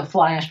not with a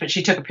flash, but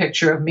she took a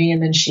picture of me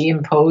and then she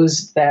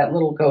imposed that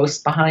little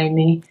ghost behind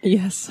me.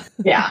 Yes.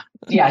 Yeah.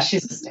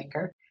 She's a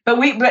stinker. But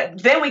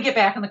then we get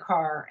back in the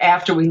car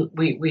after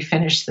we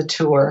finished the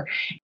tour.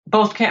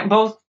 Both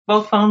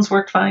phones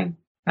worked fine.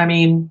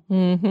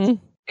 Mm-hmm.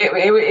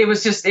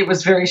 It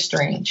was very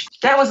strange.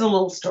 That was a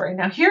little story.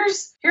 Now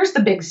here's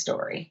the big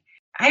story.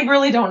 I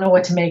really don't know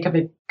what to make of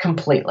it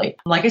completely.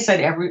 Like I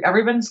said,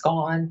 everyone's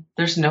gone.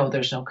 There's no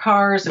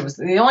cars. It was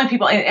the only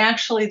people, and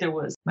actually there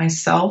was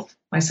myself,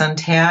 my son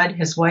Tad,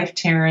 his wife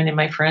Taryn, and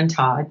my friend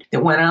Todd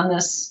that went on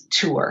this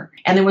tour.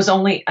 And there was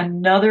only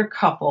another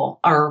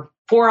couple or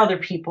 4 other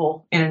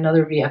people in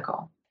another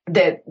vehicle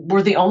that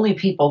were the only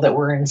people that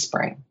were in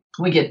Spring.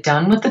 We get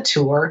done with the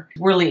tour,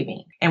 we're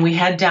leaving, and we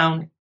head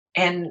down,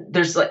 and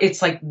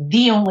it's like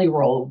the only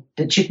road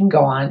that you can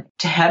go on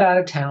to head out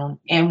of town.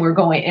 And we're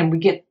going, and we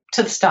get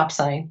to the stop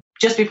sign,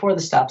 just before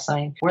the stop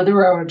sign, where the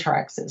railroad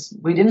tracks is.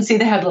 We didn't see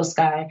the headless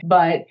guy,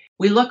 but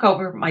we look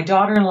over, my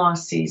daughter-in-law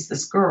sees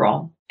this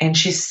girl, and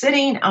she's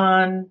sitting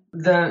on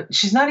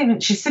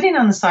she's sitting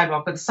on the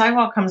sidewalk, but the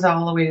sidewalk comes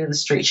all the way to the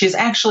street. She's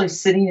actually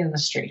sitting in the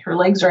street. Her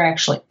legs are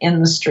actually in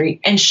the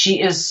street, and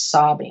she is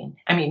sobbing.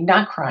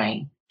 Not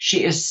crying.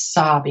 She is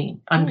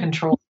sobbing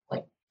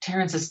uncontrollably.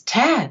 Terrence says,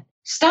 Tad,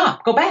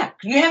 stop, go back.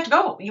 You have to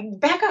go. You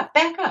back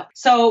up.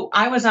 So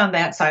I was on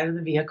that side of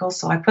the vehicle.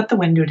 So I put the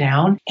window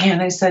down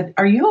and I said,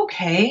 are you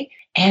okay?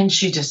 And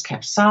she just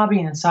kept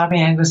sobbing and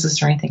sobbing. I goes, is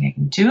there anything I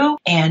can do?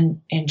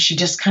 And she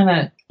just kind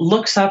of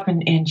looks up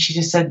and she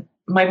just said,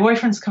 my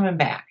boyfriend's coming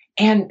back.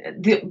 And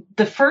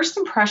the first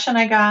impression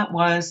I got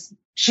was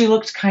she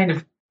looked kind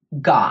of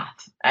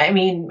goth. I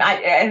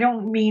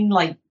don't mean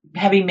like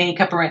heavy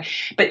makeup or,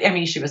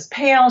 but she was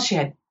pale. She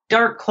had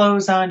dark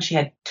clothes on. She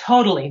had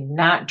totally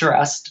not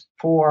dressed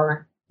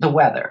for the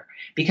weather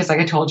because, like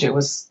I told you, it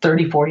was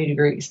 30, 40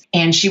 degrees.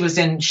 And she was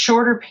in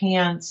shorter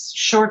pants,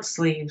 short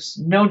sleeves,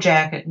 no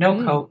jacket,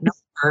 no coat, no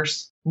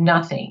purse,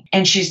 nothing.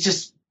 And she's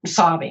just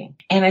sobbing.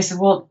 And I said,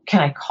 well,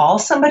 can I call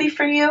somebody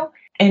for you?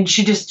 And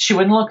she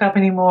wouldn't look up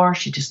anymore.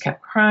 She just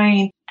kept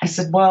crying. I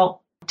said,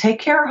 well, take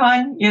care,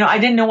 hon. I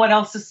didn't know what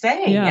else to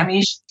say.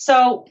 Yeah.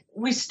 So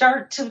we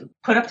start to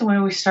put up the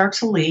window. We start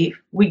to leave.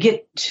 We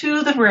get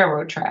to the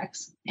railroad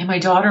tracks. And my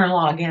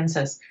daughter-in-law again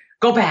says,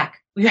 go back.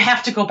 You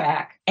have to go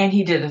back. And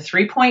he did a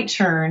 3-point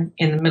turn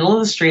in the middle of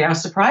the street. I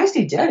was surprised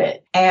he did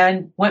it.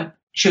 And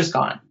she was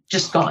gone.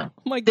 Just gone.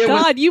 Oh my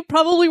God, you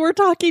probably were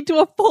talking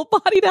to a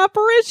full-bodied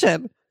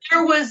apparition.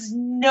 There was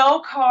no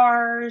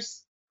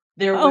cars.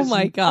 There Oh was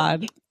my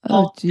God.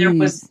 Oh, there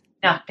was geez.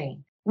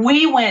 nothing.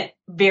 We went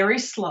very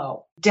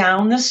slow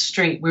down the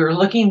street. We were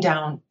looking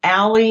down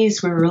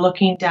alleys. We were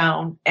looking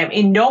down. I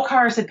mean, no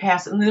cars had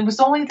passed, and there was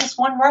only this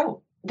one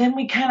road. Then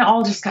we kind of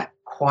all just got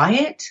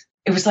quiet.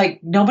 It was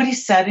like nobody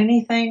said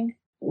anything.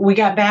 We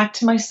got back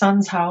to my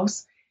son's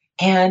house,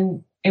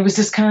 and it was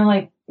just kind of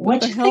like, What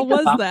what'd the you hell think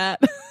was about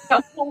that?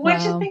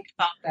 What'd you Wow. think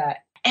about that?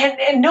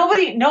 And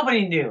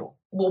nobody knew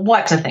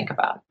what to think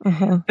about.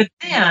 Uh-huh. But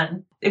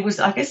then it was,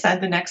 like I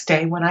said, the next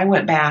day when I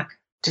went back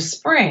to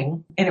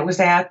Spring, and it was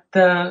at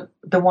the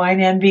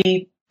Wine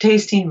Envy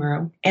tasting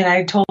room, and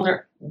I told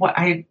her what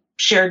I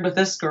shared with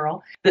this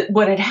girl, that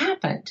what had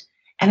happened.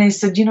 And I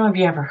said, have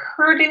you ever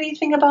heard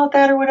anything about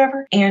that or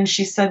whatever? And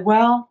she said,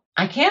 well,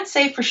 I can't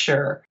say for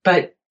sure,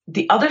 but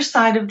the other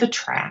side of the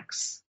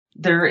tracks,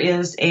 there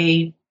is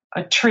a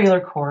trailer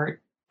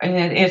court,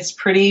 and it's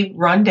pretty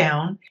run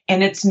down,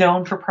 and it's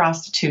known for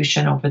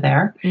prostitution over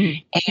there.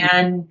 Mm.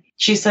 And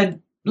she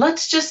said,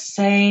 let's just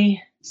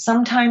say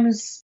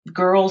sometimes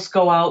girls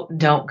go out and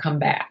don't come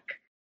back.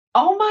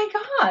 Oh my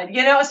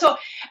God. So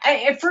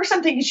at first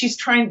I'm thinking she's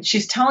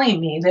telling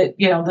me that,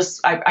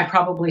 this, I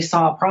probably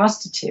saw a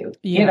prostitute,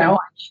 Yeah.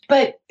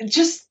 but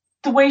just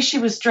the way she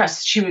was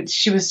dressed, she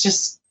was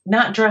just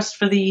not dressed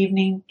for the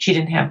evening. She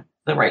didn't have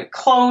the right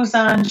clothes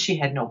on. She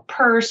had no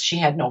purse. She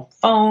had no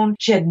phone.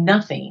 She had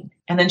nothing.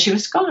 And then she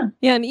was gone.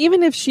 Yeah, and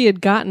even if she had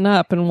gotten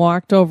up and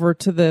walked over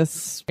to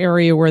this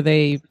area where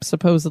they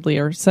supposedly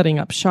are setting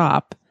up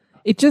shop,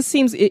 it just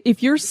seems,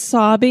 if you're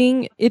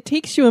sobbing, it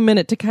takes you a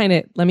minute to kind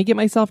of, let me get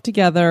myself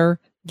together,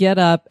 get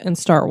up, and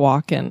start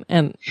walking.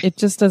 And it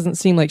just doesn't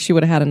seem like she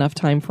would have had enough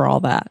time for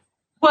all that.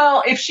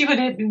 Well, if she would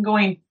have been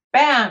going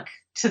back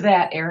to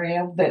that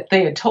area that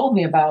they had told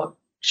me about,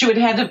 she would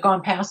have had to have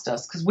gone past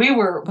us, because we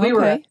were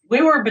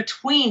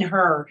between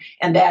her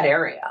and that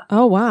area.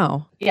 Oh,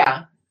 wow.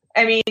 Yeah.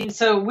 I mean,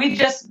 so we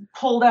just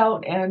pulled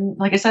out, and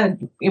like I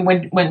said,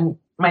 when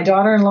my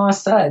daughter-in-law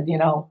said,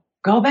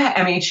 go back.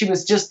 I mean, she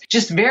was just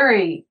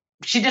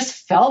she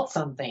just felt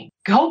something.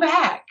 Go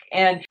back.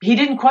 And he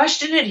didn't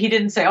question it. He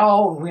didn't say,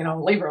 oh,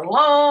 leave her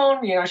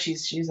alone.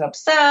 She's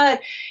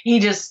upset. He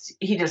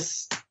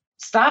just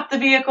stopped the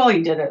vehicle.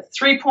 He did a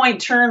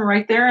 3-point turn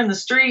right there in the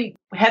street,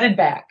 headed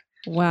back.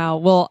 Wow.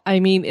 Well, I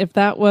mean, if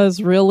that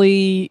was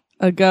really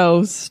a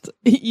ghost,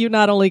 you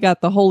not only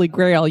got the Holy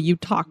Grail, you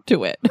talked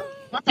to it.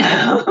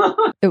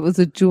 It was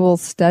a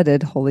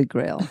jewel-studded Holy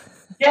Grail.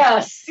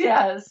 Yes.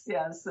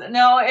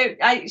 No,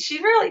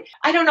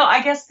 I don't know.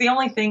 I guess the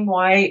only thing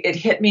why it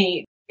hit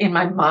me in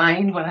my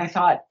mind when I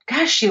thought,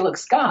 gosh, she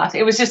looks goth,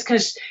 it was just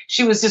because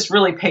she was just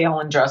really pale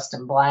and dressed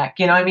in black.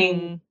 I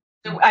mean,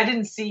 I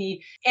didn't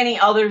see any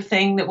other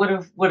thing that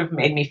would have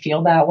made me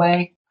feel that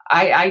way.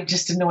 I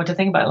just didn't know what to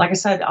think about it. Like I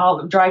said,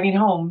 all driving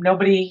home,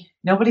 nobody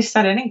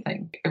said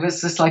anything. It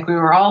was just like we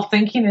were all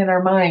thinking in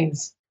our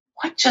minds,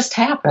 what just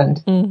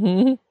happened?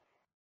 Mm-hmm.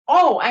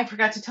 Oh, I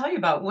forgot to tell you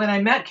about when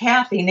I met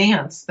Kathy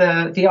Nance,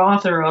 the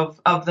author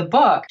of the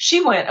book.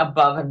 She went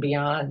above and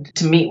beyond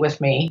to meet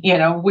with me.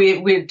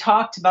 We had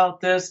talked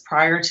about this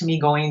prior to me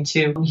going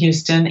to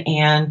Houston,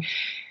 and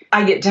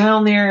I get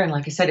down there, and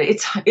like I said,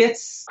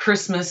 it's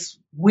Christmas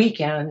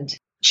weekend.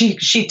 She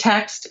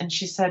texted and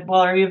she said,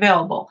 well, are you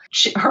available?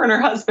 Her and her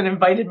husband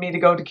invited me to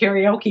go to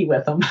karaoke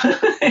with them.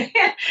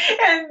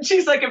 And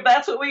she's like, if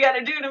that's what we got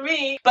to do to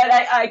me. But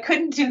I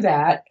couldn't do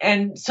that.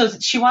 And so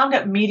she wound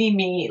up meeting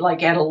me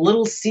like at a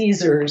Little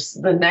Caesars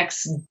the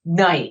next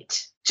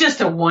night.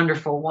 Just a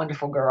wonderful,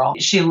 wonderful girl.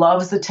 She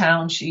loves the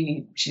town.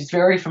 She's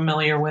very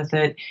familiar with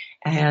it.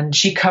 And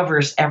she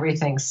covers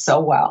everything so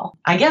well.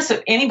 I guess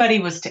if anybody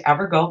was to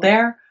ever go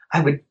there,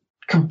 I would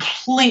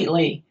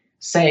completely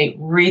say,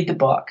 read the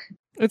book.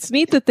 It's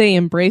neat that they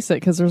embrace it,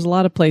 because there's a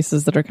lot of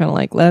places that are kind of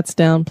like, let's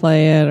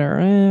downplay it,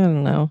 or I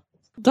don't know.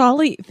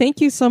 Dolly,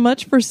 thank you so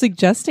much for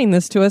suggesting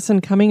this to us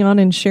and coming on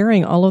and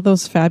sharing all of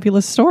those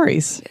fabulous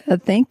stories.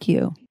 Thank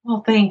you.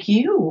 Well, thank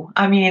you.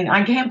 I mean,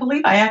 I can't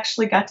believe I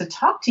actually got to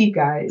talk to you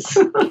guys.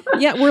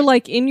 Yeah, we're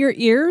like in your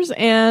ears,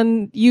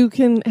 and you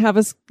can have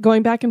us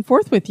going back and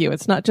forth with you.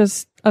 It's not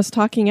just us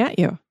talking at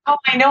you. Oh,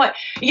 I know it.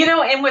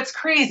 And what's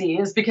crazy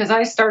is because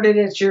I started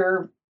at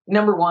your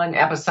number 1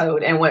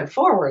 episode and went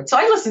forward. So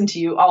I listened to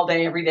you all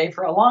day, every day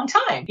for a long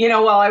time,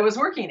 while I was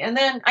working. And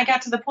then I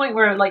got to the point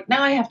where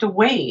now I have to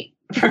wait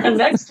for the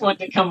next one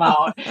to come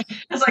out.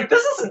 It's like,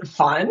 this isn't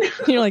fun.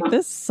 You're like,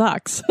 this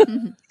sucks.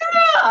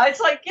 Yeah, it's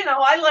like,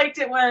 I liked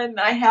it when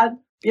I had,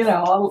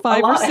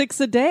 5 or 6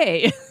 a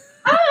day.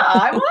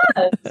 I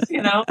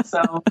was,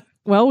 so.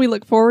 Well, we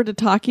look forward to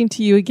talking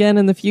to you again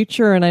in the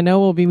future, and I know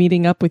we'll be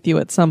meeting up with you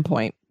at some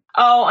point.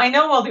 Oh, I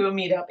know we'll do a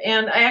meetup.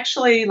 And I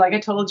actually, like I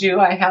told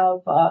you, I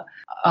have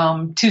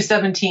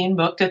 217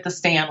 booked at the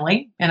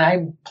Stanley, and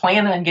I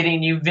plan on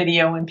getting you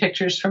video and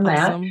pictures from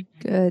Awesome.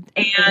 Good.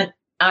 that. And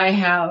I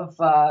have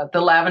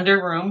the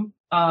Lavender Room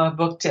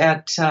booked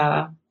at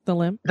The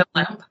Limp. the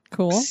Limp.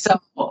 Cool.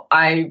 So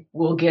I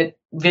will get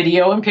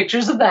video and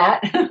pictures of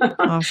that.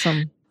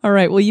 Awesome. All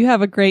right. Well, you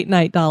have a great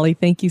night, Dolly.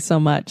 Thank you so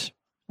much.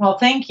 Well,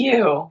 thank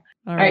you. All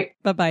right.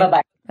 Bye-bye.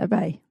 Bye-bye.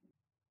 Bye-bye.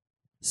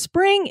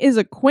 Spring is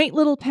a quaint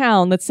little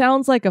town that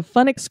sounds like a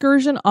fun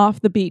excursion off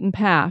the beaten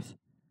path,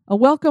 a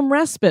welcome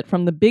respite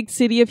from the big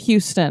city of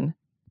Houston.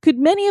 Could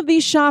many of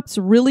these shops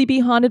really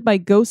be haunted by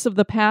ghosts of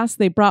the past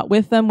they brought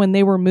with them when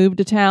they were moved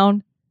to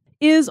town?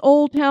 Is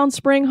Old Town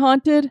Spring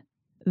haunted?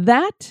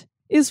 That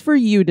is for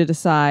you to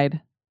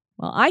decide.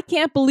 Well, I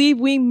can't believe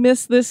we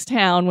missed this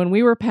town when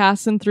we were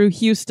passing through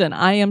Houston.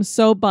 I am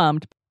so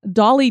bummed.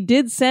 Dolly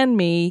did send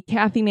me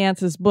Kathy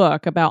Nance's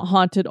book about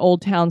haunted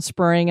Old Town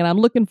Spring, and I'm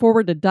looking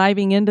forward to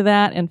diving into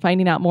that and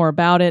finding out more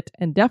about it.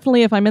 And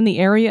definitely, if I'm in the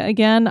area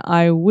again,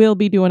 I will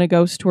be doing a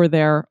ghost tour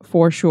there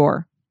for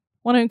sure.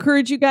 Want to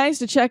encourage you guys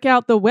to check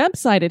out the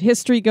website at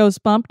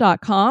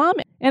historygoesbump.com.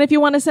 And if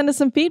you want to send us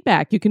some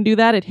feedback, you can do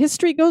that at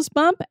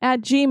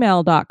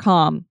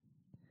historygoesbump@gmail.com.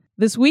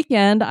 This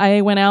weekend,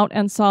 I went out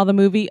and saw the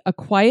movie A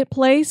Quiet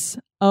Place.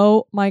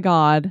 Oh my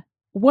God.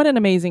 What an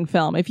amazing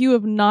film. If you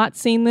have not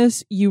seen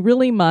this, you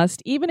really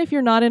must. Even if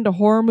you're not into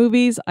horror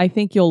movies, I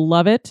think you'll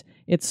love it.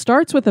 It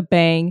starts with a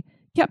bang,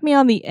 kept me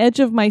on the edge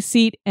of my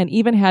seat, and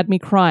even had me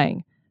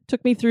crying.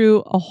 Took me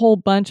through a whole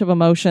bunch of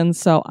emotions,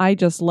 so I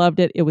just loved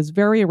it. It was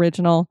very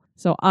original,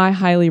 so I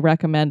highly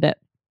recommend it.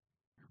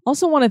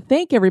 Also want to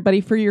thank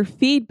everybody for your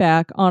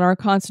feedback on our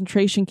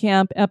concentration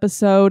camp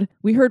episode.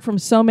 We heard from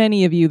so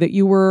many of you that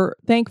you were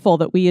thankful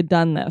that we had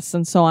done this,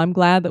 and so I'm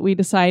glad that we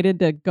decided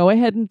to go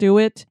ahead and do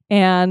it.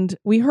 And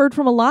we heard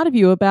from a lot of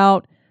you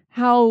about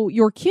how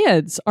your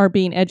kids are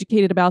being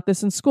educated about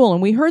this in school,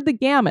 and we heard the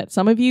gamut.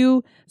 Some of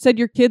you said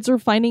your kids are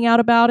finding out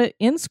about it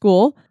in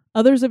school.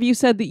 Others of you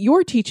said that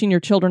you're teaching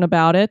your children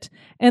about it.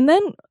 And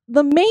then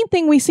the main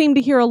thing we seemed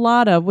to hear a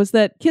lot of was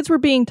that kids were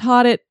being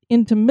taught it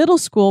into middle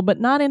school, but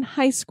not in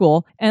high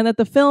school, and that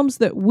the films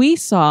that we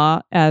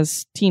saw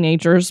as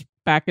teenagers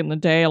back in the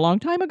day, a long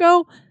time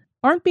ago,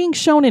 aren't being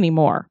shown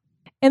anymore.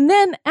 And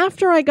then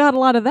after I got a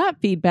lot of that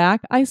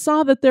feedback, I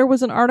saw that there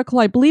was an article,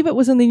 I believe it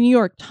was in the New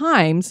York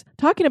Times,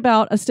 talking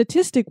about a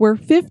statistic where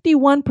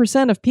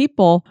 51% of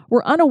people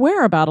were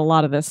unaware about a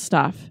lot of this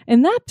stuff.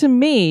 And that, to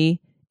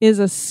me, is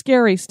a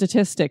scary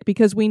statistic,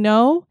 because we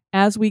know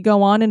as we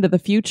go on into the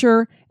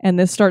future and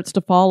this starts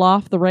to fall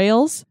off the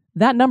rails,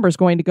 that number is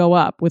going to go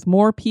up with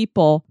more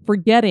people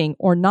forgetting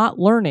or not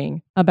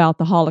learning about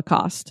the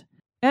Holocaust.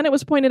 And it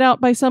was pointed out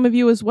by some of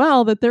you as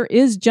well that there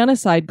is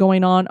genocide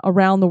going on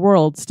around the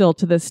world still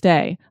to this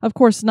day. Of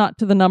course, not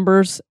to the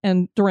numbers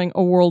and during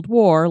a world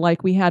war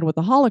like we had with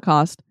the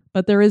Holocaust,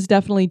 but there is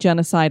definitely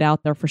genocide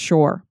out there for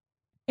sure.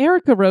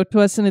 Erica wrote to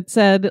us and it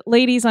said,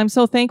 "Ladies, I'm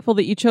so thankful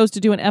that you chose to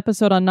do an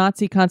episode on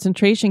Nazi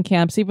concentration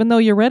camps, even though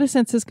your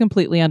reticence is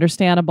completely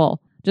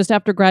understandable. Just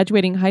after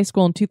graduating high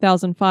school in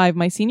 2005,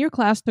 my senior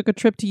class took a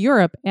trip to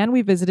Europe and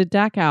we visited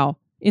Dachau.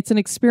 It's an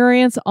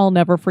experience I'll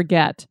never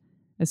forget.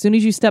 As soon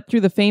as you step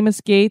through the famous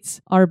gates,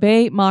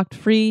 Arbe Macht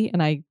Frei,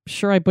 and I'm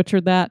sure I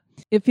butchered that,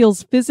 it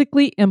feels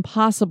physically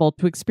impossible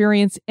to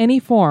experience any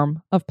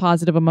form of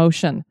positive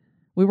emotion.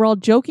 We were all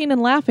joking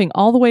and laughing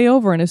all the way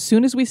over, and as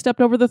soon as we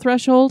stepped over the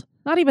threshold,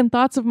 not even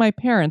thoughts of my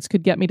parents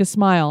could get me to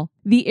smile.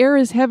 The air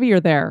is heavier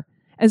there,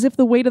 as if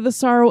the weight of the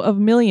sorrow of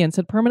millions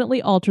had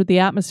permanently altered the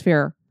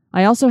atmosphere.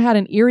 I also had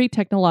an eerie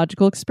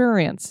technological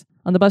experience.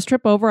 On the bus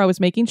trip over, I was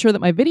making sure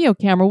that my video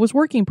camera was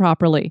working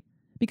properly,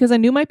 because I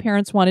knew my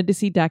parents wanted to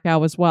see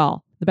Dachau as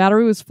well. The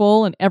battery was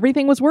full and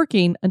everything was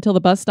working until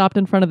the bus stopped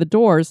in front of the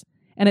doors,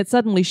 and it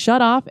suddenly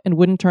shut off and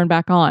wouldn't turn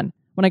back on.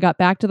 When I got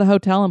back to the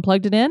hotel and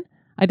plugged it in,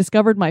 I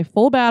discovered my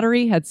full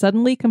battery had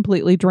suddenly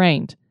completely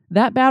drained.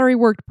 That battery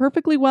worked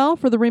perfectly well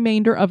for the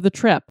remainder of the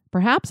trip.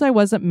 Perhaps I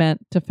wasn't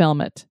meant to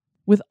film it.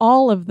 With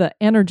all of the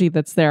energy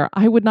that's there,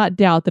 I would not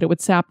doubt that it would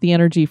sap the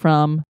energy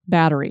from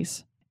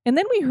batteries." And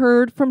then we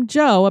heard from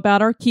Joe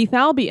about our Keith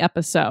Albee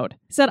episode.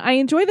 He said, "I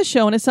enjoy the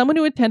show, and as someone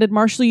who attended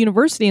Marshall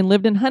University and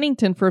lived in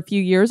Huntington for a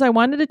few years, I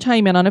wanted to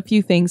chime in on a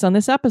few things on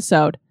this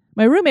episode.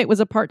 My roommate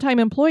was a part-time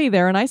employee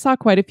there, and I saw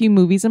quite a few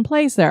movies and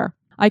plays there.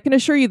 I can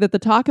assure you that the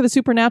talk of the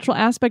supernatural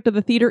aspect of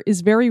the theater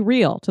is very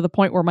real, to the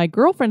point where my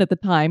girlfriend at the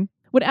time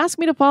would ask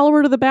me to follow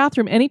her to the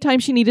bathroom anytime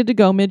she needed to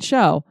go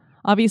mid-show.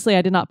 Obviously,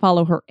 I did not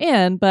follow her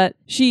in, but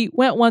she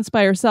went once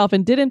by herself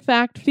and did in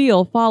fact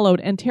feel followed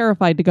and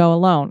terrified to go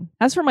alone.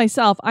 As for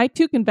myself, I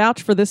too can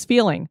vouch for this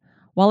feeling.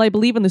 While I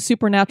believe in the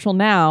supernatural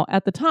now,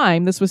 at the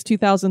time, this was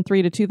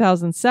 2003 to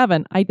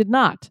 2007, I did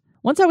not.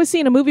 Once I was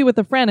seeing a movie with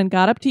a friend and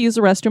got up to use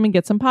the restroom and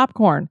get some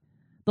popcorn.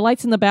 The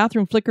lights in the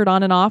bathroom flickered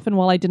on and off, and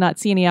while I did not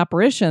see any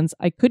apparitions,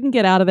 I couldn't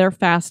get out of there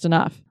fast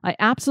enough. I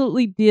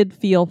absolutely did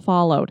feel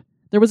followed.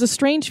 There was a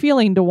strange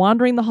feeling to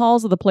wandering the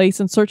halls of the place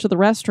in search of the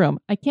restroom.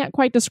 I can't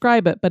quite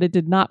describe it, but it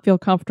did not feel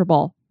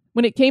comfortable.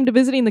 When it came to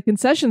visiting the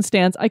concession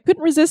stands, I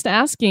couldn't resist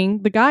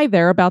asking the guy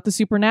there about the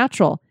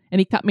supernatural, and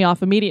he cut me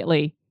off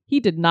immediately. He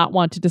did not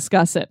want to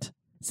discuss it.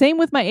 Same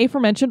with my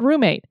aforementioned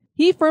roommate.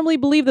 He firmly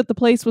believed that the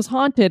place was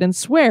haunted and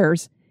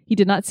swears he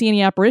did not see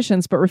any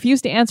apparitions, but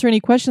refused to answer any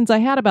questions I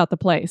had about the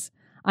place.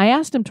 I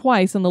asked him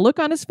twice, and the look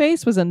on his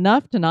face was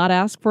enough to not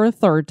ask for a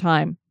third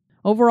time.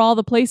 Overall,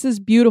 the place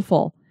is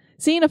beautiful.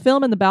 Seeing a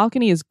film in the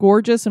balcony is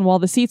gorgeous, and while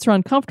the seats are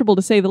uncomfortable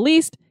to say the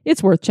least,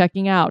 it's worth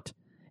checking out.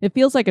 It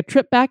feels like a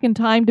trip back in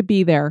time to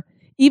be there.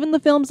 Even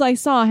the films I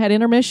saw had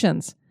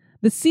intermissions.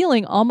 The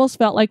ceiling almost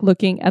felt like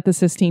looking at the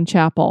Sistine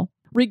Chapel.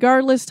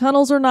 Regardless,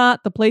 tunnels or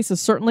not, the place is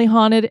certainly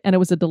haunted, and it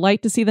was a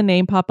delight to see the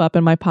name pop up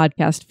in my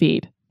podcast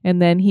feed.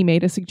 And then he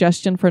made a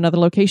suggestion for another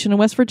location in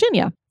West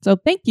Virginia. So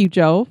thank you,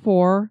 Joe,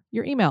 for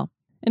your email.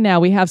 And now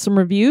we have some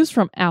reviews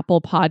from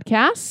Apple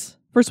Podcasts.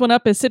 First one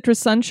up is Citrus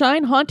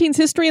Sunshine, Hauntings,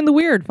 History, and the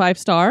Weird, 5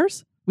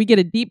 stars. We get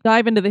a deep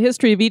dive into the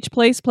history of each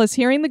place, plus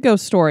hearing the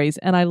ghost stories,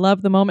 and I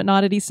love the Moment and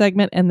Oddity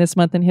segment and This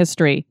Month in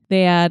History.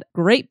 They add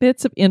great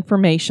bits of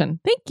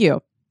information. Thank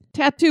you.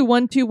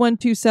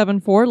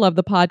 Tattoo121274, love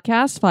the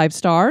podcast, 5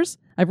 stars.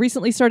 I've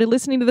recently started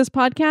listening to this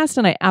podcast,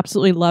 and I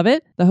absolutely love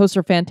it. The hosts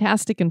are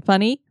fantastic and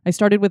funny. I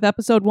started with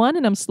episode 1,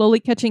 and I'm slowly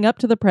catching up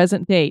to the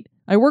present date.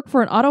 I work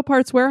for an auto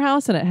parts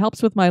warehouse, and it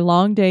helps with my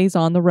long days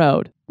on the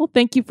road. Well,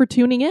 thank you for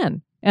tuning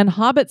in. And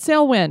Hobbit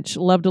Sail Wench,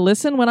 love to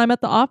listen when I'm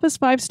at the office,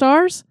 5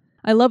 stars.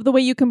 I love the way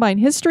you combine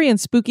history and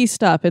spooky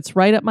stuff. It's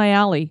right up my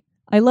alley.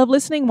 I love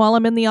listening while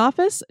I'm in the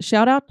office.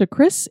 Shout out to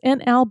Chris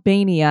in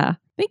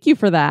Albania. Thank you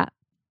for that.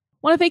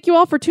 Want to thank you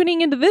all for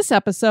tuning into this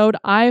episode.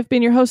 I've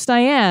been your host,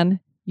 Diane.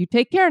 You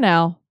take care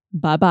now.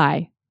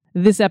 Bye-bye.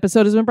 This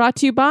episode has been brought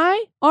to you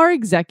by our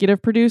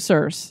executive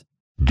producers.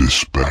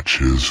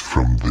 Dispatches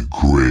from the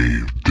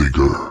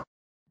Gravedigger.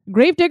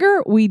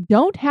 Gravedigger, we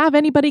don't have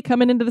anybody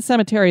coming into the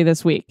cemetery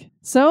this week,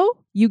 so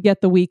you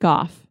get the week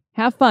off.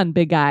 Have fun,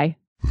 big guy.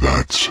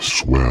 That's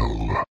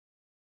swell.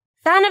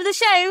 Fan of the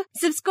show?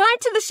 Subscribe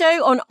to the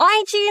show on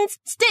iTunes,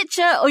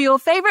 Stitcher, or your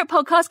favorite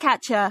podcast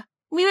catcher.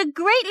 We would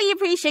greatly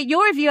appreciate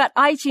your review at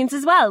iTunes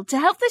as well to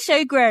help the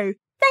show grow.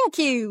 Thank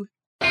you.